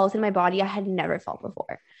that I felt in my body, I had never felt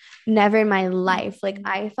before. Never in my life. Like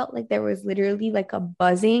I felt like there was literally like a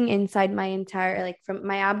buzzing inside my entire, like from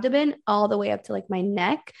my abdomen all the way up to like my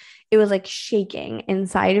neck. It was like shaking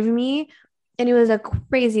inside of me. And it was the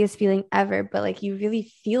craziest feeling ever. But like you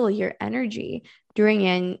really feel your energy during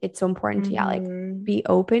it. And it's so important to, yeah, like Mm-hmm. be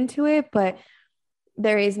open to it. But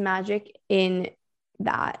there is magic in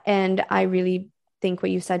that. And I really think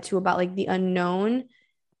what you said too about like the unknown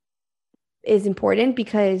is important,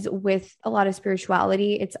 because with a lot of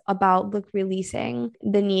spirituality, it's about like releasing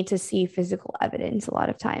the need to see physical evidence a lot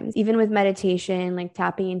of times. Even with meditation, like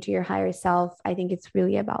tapping into your higher self, I think it's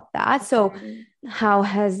really about that. So, how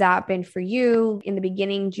has that been for you in the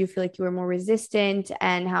beginning? Do you feel like you were more resistant?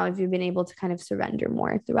 And how have you been able to kind of surrender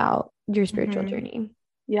more throughout your spiritual Mm-hmm. journey?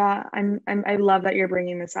 Yeah, I love that you're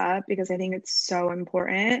bringing this up, because I think it's so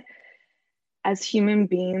important. As human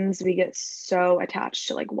beings, we get so attached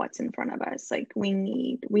to like what's in front of us. Like we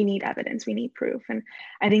need evidence, we need proof. And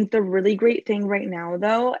I think the really great thing right now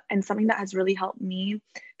though, and something that has really helped me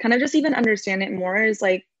kind of just even understand it more, is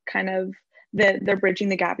like kind of they're bridging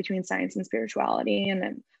the gap between science and spirituality. And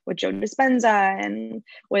then with Joe Dispenza, and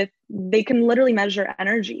with, they can literally measure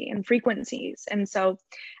energy and frequencies. And so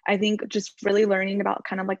I think just really learning about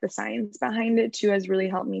kind of like the science behind it too has really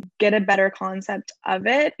helped me get a better concept of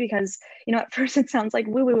it. Because at first it sounds like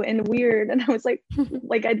woo woo and weird, and I was like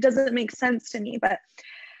it doesn't make sense to me. But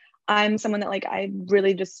I'm someone that like I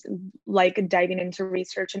really just like diving into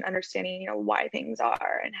research and understanding why things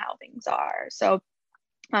are and how things are. So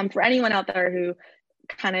for anyone out there who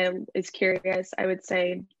kind of is curious, I would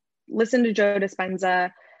say listen to Joe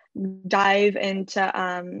Dispenza, dive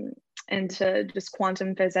into just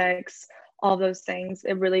quantum physics, all those things.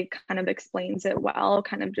 It really kind of explains it well,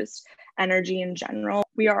 kind of just energy in general.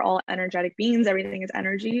 We are all energetic beings, everything is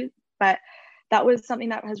energy, but that was something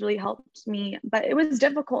that has really helped me. But it was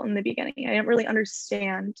difficult in the beginning. I didn't really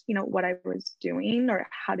understand, what I was doing or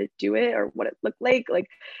how to do it or what it looked like. Like,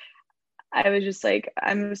 I was just like,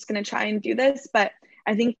 I'm just going to try and do this. But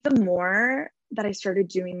I think the more that I started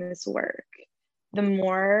doing this work, the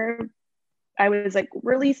more I was like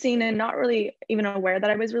releasing and not really even aware that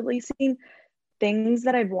I was releasing, things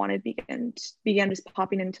that I've wanted began just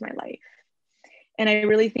popping into my life. And I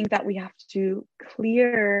really think that we have to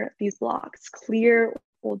clear these blocks, clear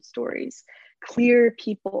old stories, clear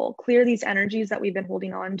people, clear these energies that we've been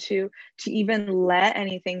holding on to even let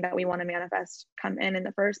anything that we want to manifest come in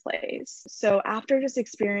the first place. So after just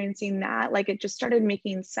experiencing that, like, it just started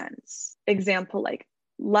making sense. Example, like,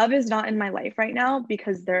 love is not in my life right now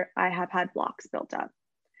because I have had blocks built up.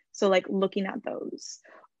 So like looking at those,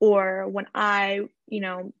 or when I,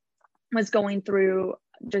 was going through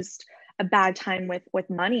just a bad time with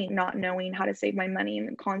money, not knowing how to save my money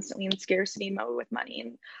and constantly in scarcity mode with money.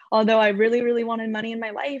 And although I really, really wanted money in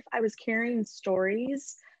my life, I was carrying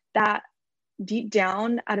stories that deep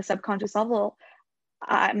down at a subconscious level,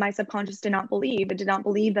 my subconscious did not believe. It did not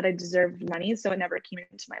believe that I deserved money. So it never came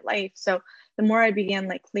into my life. So the more I began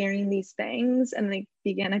like clearing these things and they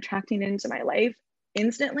began attracting it into my life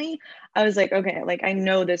instantly, I was like, okay, like, I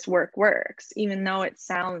know this work works, even though it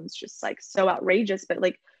sounds just like so outrageous, but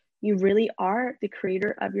like, you really are the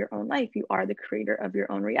creator of your own life. You are the creator of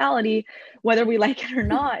your own reality, whether we like it or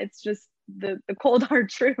not. It's just the cold hard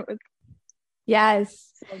truth.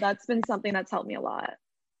 Yes. So that's been something that's helped me a lot.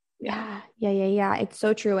 Yeah. It's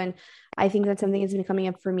so true. And I think that's something that's been coming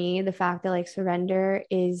up for me. The fact that like surrender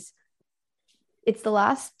it's the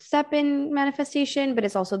last step in manifestation, but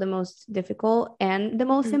it's also the most difficult and the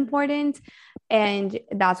most important. And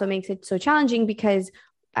that's what makes it so challenging, because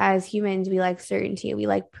as humans, we like certainty, we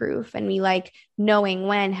like proof, and we like knowing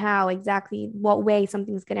when, how, exactly what way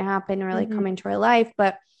something's going to happen or like come into our life.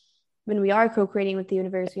 But when we are co-creating with the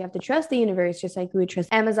universe, we have to trust the universe, just like we would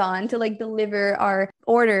trust Amazon to like deliver our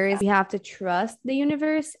orders. We have to trust the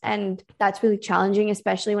universe. And that's really challenging,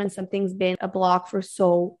 especially when something's been a block for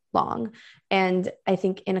so long. And I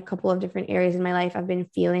think in a couple of different areas in my life, I've been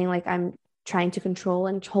feeling like I'm trying to control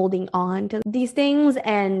and holding on to these things.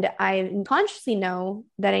 And I consciously know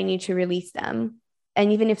that I need to release them.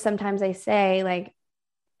 And even if sometimes I say like,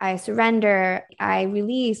 I surrender, I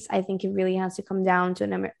release, I think it really has to come down to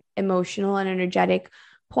an emotional and energetic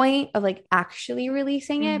point of like actually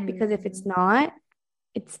releasing it, because if it's not,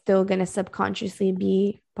 it's still going to subconsciously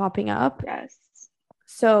be popping up. Yes.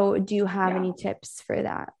 So do you have any tips for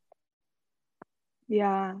that?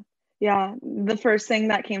 Yeah. The first thing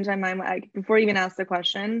that came to my mind, like, before you even asked the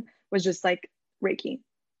question, was just like Reiki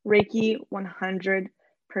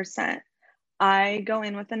 100%. I go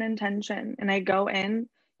in with an intention, and I go in,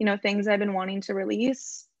 things I've been wanting to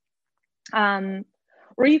release.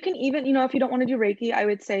 Or you can even, if you don't want to do Reiki, I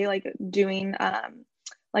would say like doing,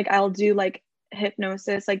 like, I'll do like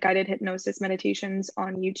hypnosis, like guided hypnosis meditations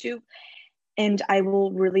on YouTube. And I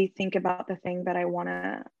will really think about the thing that I want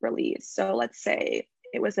to release. So let's say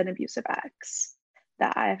it was an abusive ex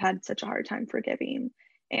that I've had such a hard time forgiving.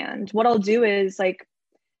 And what I'll do is, like,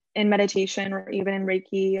 in meditation or even in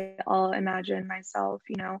Reiki, I'll imagine myself,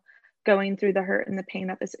 going through the hurt and the pain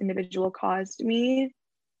that this individual caused me,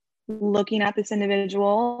 looking at this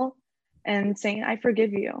individual and saying, I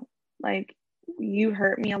forgive you. Like, you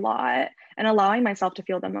hurt me a lot, and allowing myself to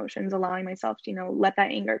feel the emotions, allowing myself to, let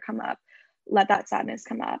that anger come up, let that sadness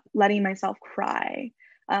come up, letting myself cry,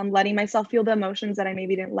 letting myself feel the emotions that I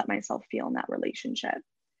maybe didn't let myself feel in that relationship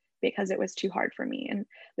because it was too hard for me. And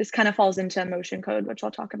this kind of falls into emotion code, which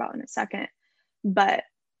I'll talk about in a second. But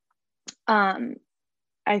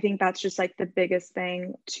I think that's just like the biggest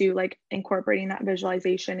thing, to like incorporating that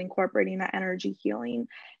visualization, incorporating that energy healing,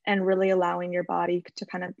 and really allowing your body to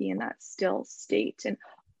kind of be in that still state and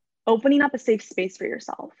opening up a safe space for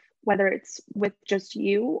yourself, whether it's with just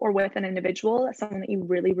you or with an individual, someone that you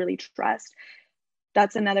really, really trust.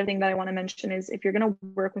 That's another thing that I want to mention is, if you're going to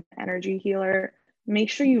work with an energy healer,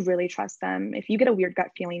 make sure you really trust them. If you get a weird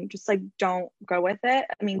gut feeling, just like, don't go with it.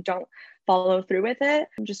 I mean, don't follow through with it.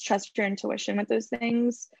 Just trust your intuition with those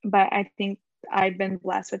things. But I think I've been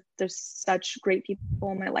blessed with, there's such great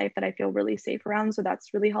people in my life that I feel really safe around. So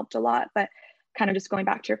that's really helped a lot. But kind of just going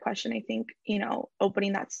back to your question, I think,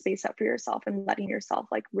 opening that space up for yourself and letting yourself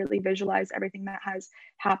like really visualize everything that has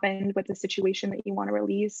happened with the situation that you want to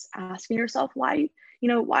release, asking yourself why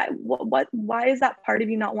is that part of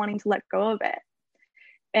you not wanting to let go of it?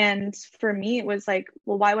 And for me, it was like,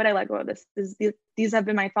 well, why would I let go of this? These have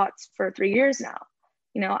been my thoughts for 3 years now.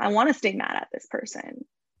 I want to stay mad at this person.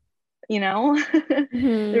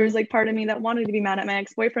 There was like part of me that wanted to be mad at my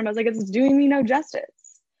ex-boyfriend. I was like, it's doing me no justice.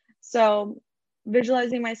 So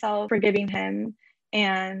visualizing myself forgiving him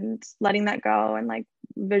and letting that go, and like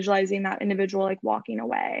visualizing that individual like walking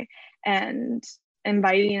away, and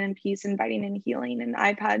inviting in peace, inviting in healing. And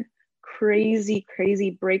I've had crazy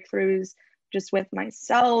breakthroughs just with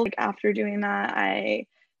myself. Like after doing that,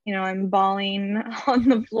 I'm bawling on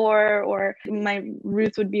the floor, or my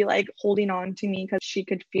Ruth would be like holding on to me because she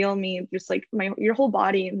could feel me, just like your whole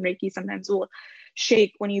body in Reiki sometimes will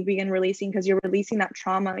shake when you begin releasing, because you're releasing that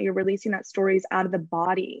trauma, you're releasing that stories out of the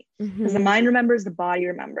body, because the mind remembers, the body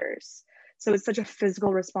remembers. So it's such a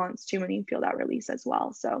physical response too when you feel that release as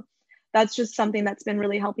well. So that's just something that's been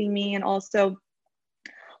really helping me. And also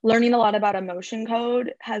learning a lot about emotion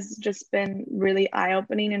code has just been really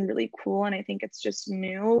eye-opening and really cool. And I think it's just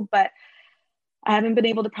new, but I haven't been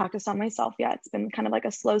able to practice on myself yet. It's been kind of like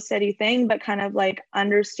a slow, steady thing, but kind of like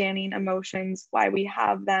understanding emotions, why we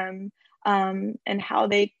have them, and how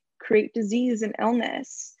they create disease and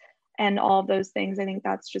illness and all of those things. I think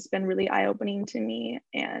that's just been really eye-opening to me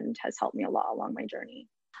and has helped me a lot along my journey.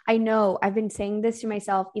 I know I've been saying this to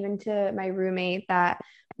myself, even to my roommate, that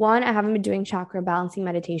one, I haven't been doing chakra balancing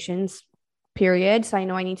meditations, period. So I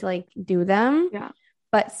know I need to like do them. Yeah.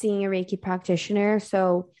 But seeing a Reiki practitioner,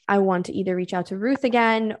 so I want to either reach out to Ruth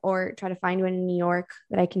again or try to find one in New York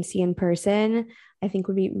that I can see in person, I think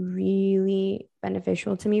would be really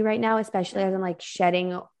beneficial to me right now, especially as I'm like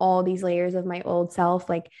shedding all these layers of my old self,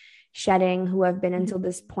 like shedding who I've been until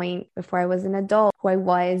this point before I was an adult, who I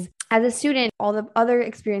was as a student, all the other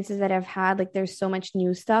experiences that I've had. Like there's so much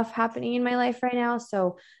new stuff happening in my life right now.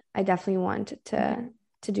 So I definitely want to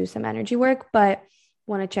do some energy work, but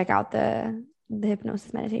want to check out the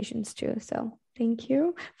hypnosis meditations too. So thank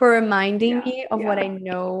you for reminding me of what I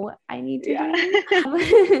know I need to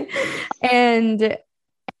do. And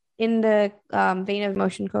in the vein of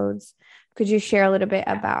emotion codes, could you share a little bit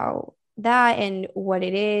about that and what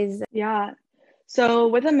it is? Yeah. So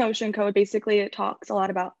with emotion code, basically it talks a lot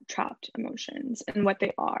about trapped emotions and what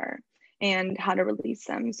they are and how to release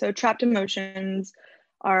them. So trapped emotions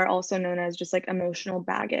are also known as just like emotional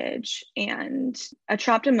baggage. And a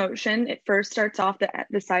trapped emotion, it first starts off,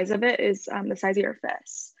 the size of it is the size of your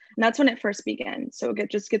fist. And that's when it first begins. So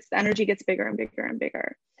the energy gets bigger and bigger and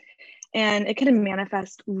bigger. And it can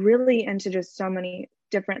manifest really into just so many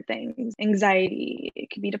different things. Anxiety, it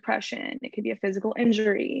could be depression, it could be a physical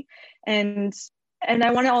injury. And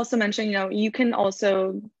I want to also mention, you can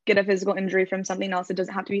also get a physical injury from something else. It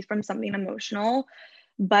doesn't have to be from something emotional.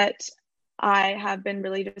 But I have been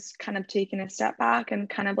really just kind of taking a step back and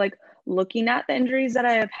kind of like looking at the injuries that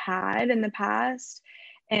I have had in the past.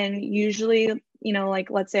 And usually, like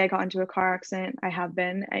let's say I got into a car accident, I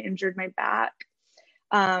injured my back.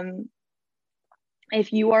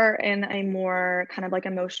 If you are in a more kind of like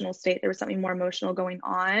emotional state, there was something more emotional going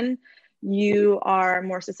on, you are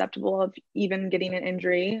more susceptible of even getting an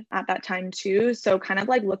injury at that time too. So kind of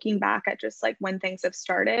like looking back at just like when things have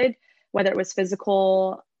started, whether it was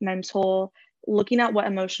physical, mental, looking at what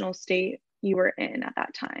emotional state you were in at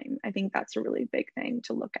that time. I think that's a really big thing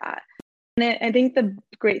to look at. And I think the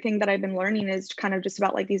great thing that I've been learning is kind of just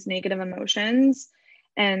about like these negative emotions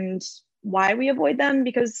and why we avoid them,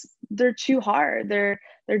 because they're too hard. They're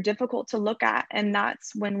difficult to look at. And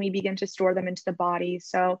that's when we begin to store them into the body.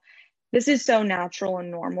 So this is so natural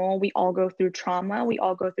and normal. We all go through trauma. We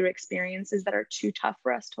all go through experiences that are too tough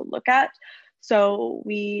for us to look at. So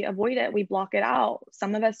we avoid it. We block it out.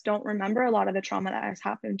 Some of us don't remember a lot of the trauma that has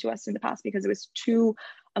happened to us in the past because it was too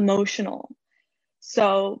emotional.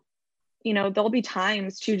 So, there'll be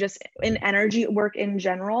times to just in energy work in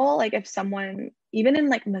general, like if someone, even in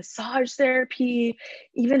like massage therapy,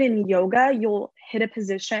 even in yoga, you'll hit a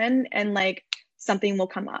position and like something will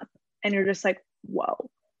come up and you're just like,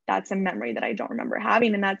 whoa, that's a memory that I don't remember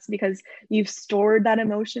having. And that's because you've stored that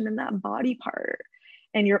emotion in that body part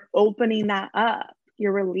and you're opening that up,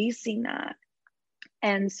 you're releasing that.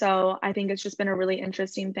 And so I think it's just been a really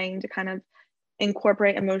interesting thing to kind of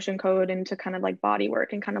incorporate emotion code into kind of like body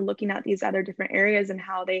work and kind of looking at these other different areas and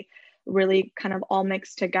how they really kind of all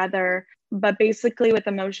mix together. But basically with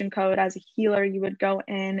emotion code, as a healer, you would go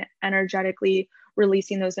in energetically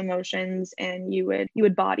releasing those emotions, and you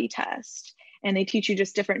would body test, and they teach you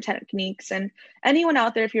just different techniques. And anyone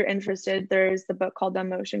out there, if you're interested, there's the book called The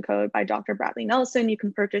Emotion Code by Dr. Bradley Nelson. You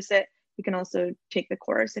can purchase it. You can also take the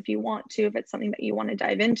course if you want to, if it's something that you want to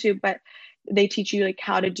dive into, but they teach you like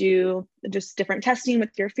how to do just different testing with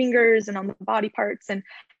your fingers and on the body parts and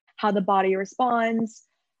how the body responds.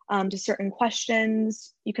 to certain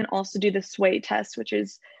questions. You can also do the sway test, which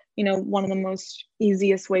is, one of the most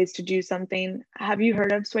easiest ways to do something. Have you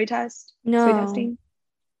heard of sway test? Sway No. testing?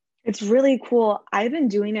 It's really cool. I've been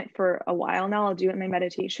doing it for a while now. I'll do it in my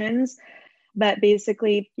meditations. But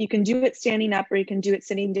basically, you can do it standing up or you can do it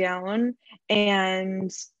sitting down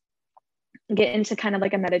and get into kind of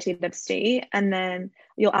like a meditative state. And then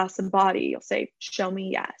you'll ask the body, you'll say, show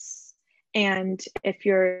me yes. And if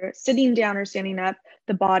you're sitting down or standing up,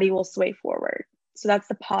 the body will sway forward. So that's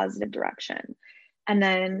the positive direction. And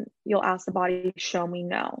then you'll ask the body, show me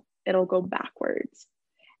no. It'll go backwards.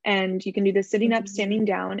 And you can do this sitting up, standing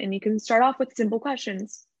down, and you can start off with simple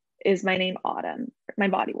questions. Is my name Autumn? My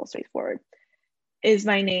body will sway forward. Is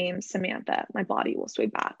my name Samantha? My body will sway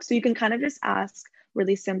back. So you can kind of just ask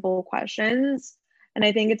really simple questions. And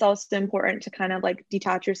I think it's also important to kind of like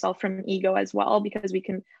detach yourself from ego as well, because we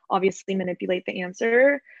can obviously manipulate the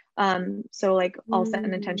answer. So like I'll set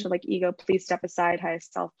an intention like, ego, please step aside.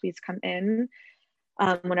 Highest self, please come in.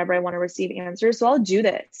 Whenever I want to receive answers. So I'll do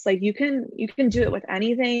this. Like you can do it with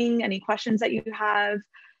anything, any questions that you have.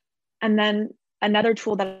 And then another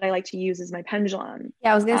tool that I like to use is my pendulum.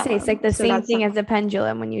 Yeah, I was gonna say it's like the same thing as the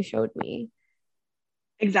pendulum when you showed me.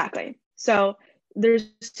 Exactly. So there's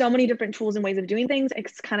so many different tools and ways of doing things.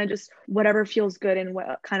 It's kind of just whatever feels good and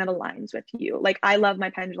what kind of aligns with you. Like I love my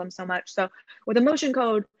pendulum so much. So with emotion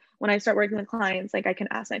code, when I start working with clients, like I can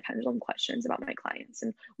ask my pendulum questions about my clients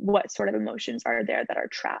and what sort of emotions are there that are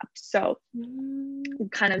trapped. So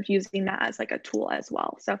kind of using that as like a tool as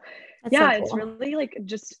well. So that's so cool. It's really like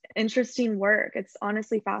just interesting work. It's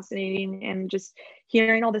honestly fascinating. And just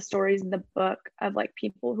hearing all the stories in the book of like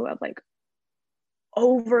people who have like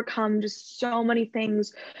overcome just so many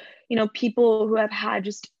things, people who have had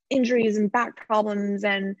just injuries and back problems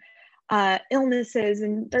and illnesses,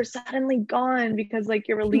 and they're suddenly gone because like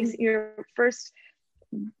you're first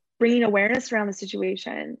bringing awareness around the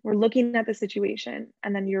situation. We're looking at the situation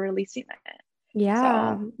and then you're releasing it.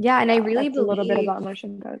 Yeah. So, yeah. And I really believe a little bit about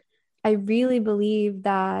emotion code. I really believe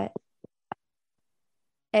that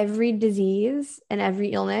every disease and every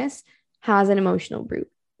illness has an emotional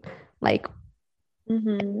root. Like,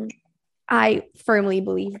 I firmly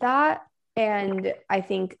believe that. And I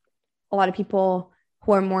think a lot of people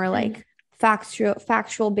who are more like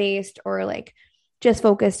factual based or like just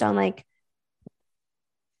focused on like,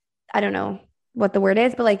 I don't know what the word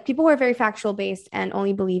is, but like people who are very factual based and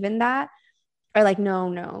only believe in that are like,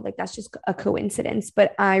 no, like that's just a coincidence.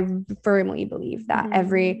 But I firmly believe that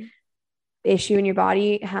every issue in your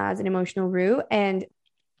body has an emotional root. And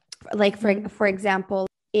like, for example,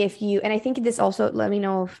 if you, and I think this also, let me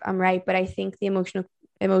know if I'm right, but I think the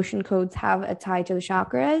emotion codes have a tie to the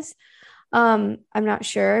chakras. I'm not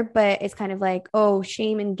sure, but it's kind of like, oh,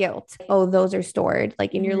 shame and guilt. Oh, those are stored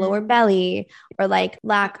like in your lower belly, or like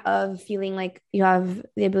lack of feeling like you have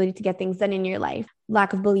the ability to get things done in your life,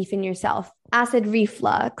 lack of belief in yourself, acid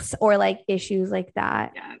reflux, or like issues like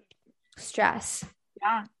that. Yeah. Stress.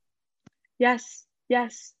 Yeah.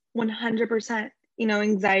 Yes. 100%.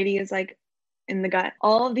 Anxiety is like in the gut.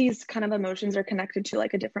 All of these kind of emotions are connected to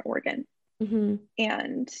like a different organ.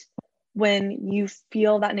 And when you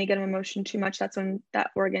feel that negative emotion too much, that's when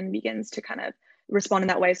that organ begins to kind of respond in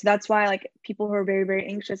that way. So that's why like people who are very, very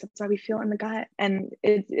anxious, that's why we feel in the gut. And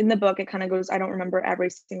in the book, it kind of goes, I don't remember every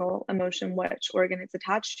single emotion, which organ it's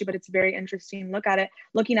attached to, but it's very interesting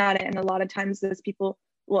looking at it. And a lot of times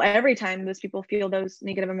every time those people feel those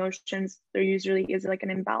negative emotions, there usually is like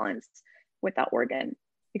an imbalance with that organ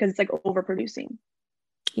because it's like overproducing.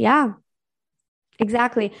 Yeah,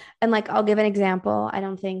 exactly. And like, I'll give an example. I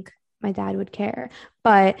don't think my dad would care,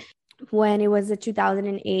 but when it was the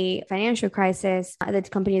 2008 financial crisis, the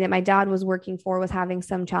company that my dad was working for was having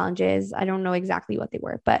some challenges. I don't know exactly what they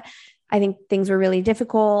were, but I think things were really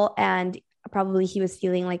difficult, and probably he was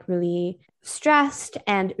feeling like really stressed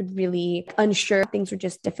and really unsure. Things were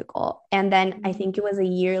just difficult. And then I think it was a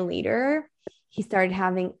year later, he started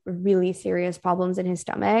having really serious problems in his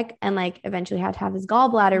stomach and like eventually had to have his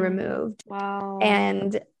gallbladder removed. Wow.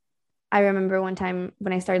 And I remember one time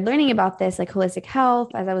when I started learning about this, like holistic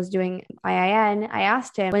health, as I was doing IIN, I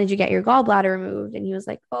asked him, when did you get your gallbladder removed? And he was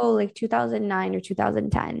like, oh, like 2009 or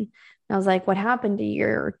 2010. And I was like, what happened to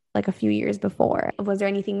you like a few years before? Was there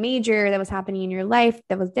anything major that was happening in your life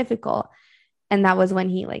that was difficult? And that was when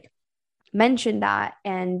he like mentioned that.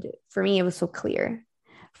 And for me, it was so clear.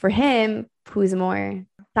 For him, who's more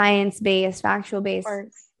science-based, factual-based,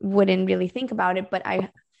 wouldn't really think about it, but I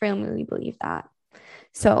firmly believe that.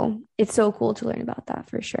 So it's so cool to learn about that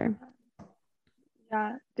for sure.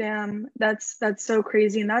 Yeah, damn. That's so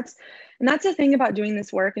crazy. And that's the thing about doing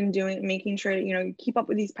this work and making sure, you keep up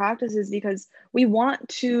with these practices, because we want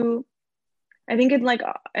to, I think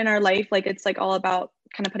in our life, like it's like all about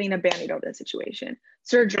kind of putting a band-aid over the situation.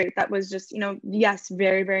 Surgery, that was just, yes,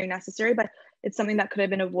 very, very necessary, but it's something that could have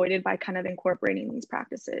been avoided by kind of incorporating these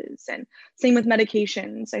practices. And same with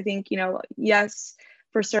medications. I think, yes,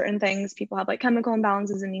 for certain things, people have like chemical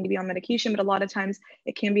imbalances and need to be on medication, but a lot of times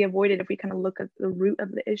it can be avoided if we kind of look at the root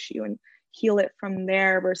of the issue and heal it from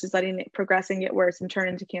there, versus letting it progress and get worse and turn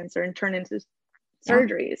into cancer and turn into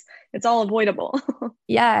surgeries. It's all avoidable.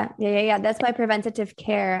 Yeah. That's why preventative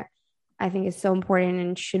care, I think, is so important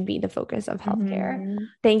and should be the focus of healthcare. Mm-hmm.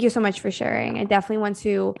 Thank you so much for sharing. I definitely want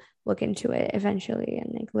to look into it eventually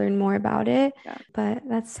and like learn more about it. Yeah. But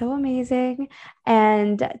that's so amazing.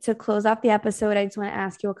 And to close off the episode, I just want to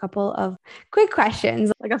ask you a couple of quick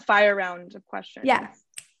questions. Like a fire round of questions. Yeah.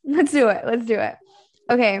 Let's do it.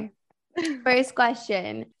 Okay. First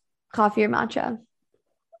question, coffee or matcha?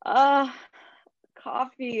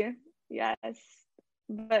 Coffee. Yes.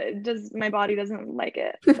 But my body doesn't like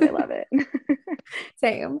it, but I love it.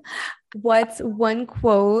 Same. What's one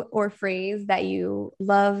quote or phrase that you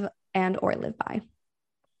love and or live by?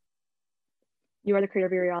 You are the creator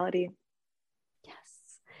of your reality. Yes.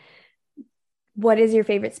 What is your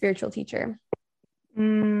favorite spiritual teacher?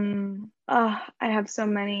 I have so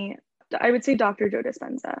many. I would say Dr. Joe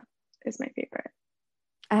Dispenza is my favorite.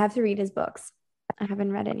 I have to read his books. I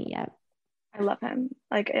haven't read any yet. I love him.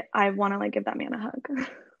 Like, I want to like give that man a hug.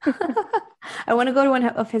 I want to go to one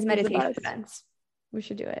of his meditation events. We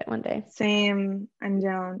should do it one day. Same. I'm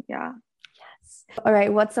down. Yeah. Yes. All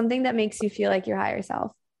right. What's something that makes you feel like your higher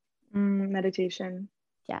self? Meditation.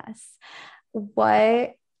 Yes.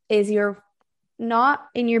 What is not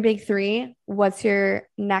in your big three, what's your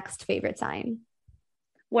next favorite sign?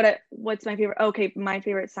 What's my favorite? Okay. My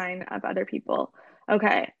favorite sign of other people.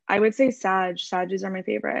 Okay. I would say Sag. Sages are my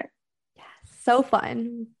favorite. So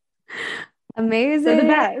fun. Amazing. They're the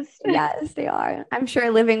best. Yes, they are. I'm sure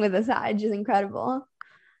living with a Sag is incredible.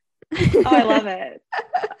 Oh, I love it.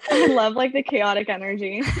 I love like the chaotic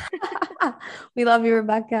energy. We love you,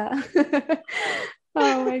 Rebecca.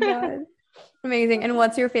 Oh my God. Amazing. And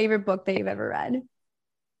what's your favorite book that you've ever read?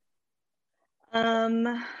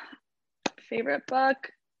 Favorite book?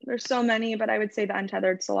 There's so many, but I would say The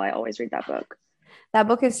Untethered Soul. I always read that book. That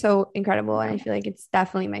book is so incredible, and I feel like it's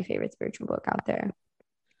definitely my favorite spiritual book out there.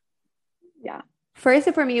 Yeah. First,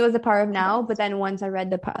 for me, it was The Power of Now, but then once I read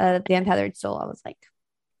The Untethered Soul, I was like,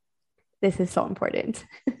 this is so important.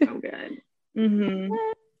 So good. Mm-hmm.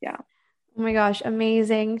 Yeah. Oh my gosh,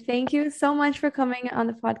 amazing. Thank you so much for coming on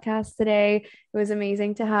the podcast today. It was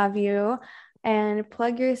amazing to have you. And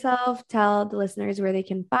plug yourself, tell the listeners where they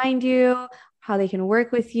can find you, how they can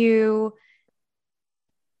work with you.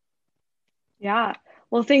 Yeah.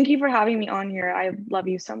 Well, thank you for having me on here. I love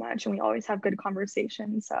you so much, and we always have good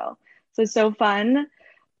conversations. So fun.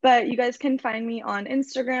 But you guys can find me on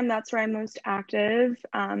Instagram. That's where I'm most active,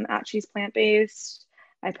 at She's Plant-Based.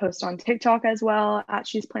 I post on TikTok as well, at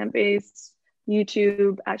She's Plant-Based,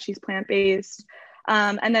 YouTube, at She's Plant-Based.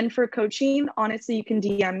 And then for coaching, honestly, you can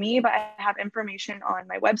DM me, but I have information on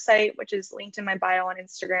my website, which is linked in my bio on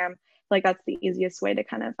Instagram. Like, that's the easiest way to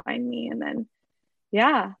kind of find me. And then,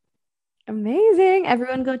 yeah. Amazing.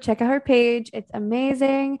 Everyone go check out her page. It's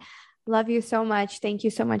amazing. Love you so much. Thank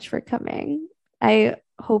you so much for coming. I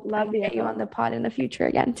hope I get you on the pod in the future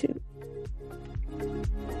again too.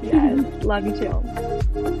 Yes. Love you too.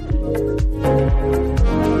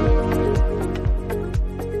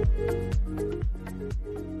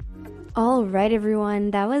 All right,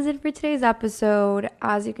 everyone. That was it for today's episode.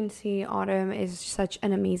 As you can see, Autumn is such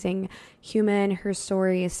an amazing human. Her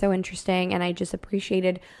story is so interesting, and I just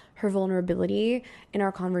appreciated her vulnerability in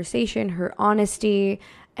our conversation, her honesty,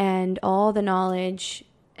 and all the knowledge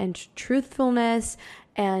and truthfulness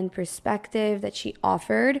and perspective that she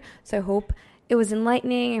offered. So I hope it was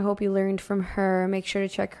enlightening. I hope you learned from her. Make sure to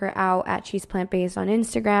check her out at She's Plant-Based on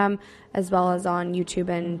Instagram, as well as on YouTube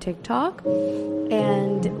and TikTok.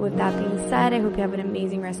 And with that being said, I hope you have an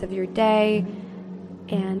amazing rest of your day.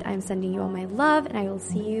 And I'm sending you all my love, and I will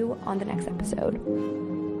see you on the next episode.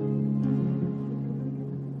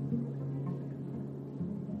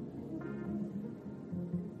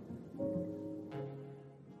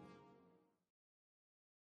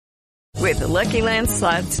 With the Lucky Land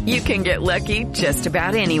Slots, you can get lucky just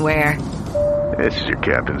about anywhere. This is your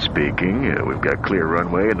captain speaking. We've got clear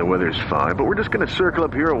runway and the weather's fine, but we're just going to circle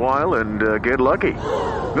up here a while and get lucky.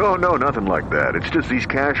 No, nothing like that. It's just these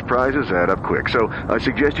cash prizes add up quick. So I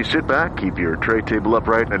suggest you sit back, keep your tray table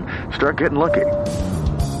upright, and start getting lucky.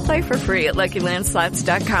 Play for free at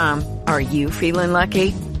LuckyLandSlots.com. Are you feeling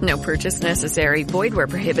lucky? No purchase necessary. Void where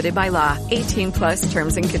prohibited by law. 18+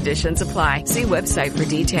 terms and conditions apply. See website for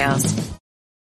details.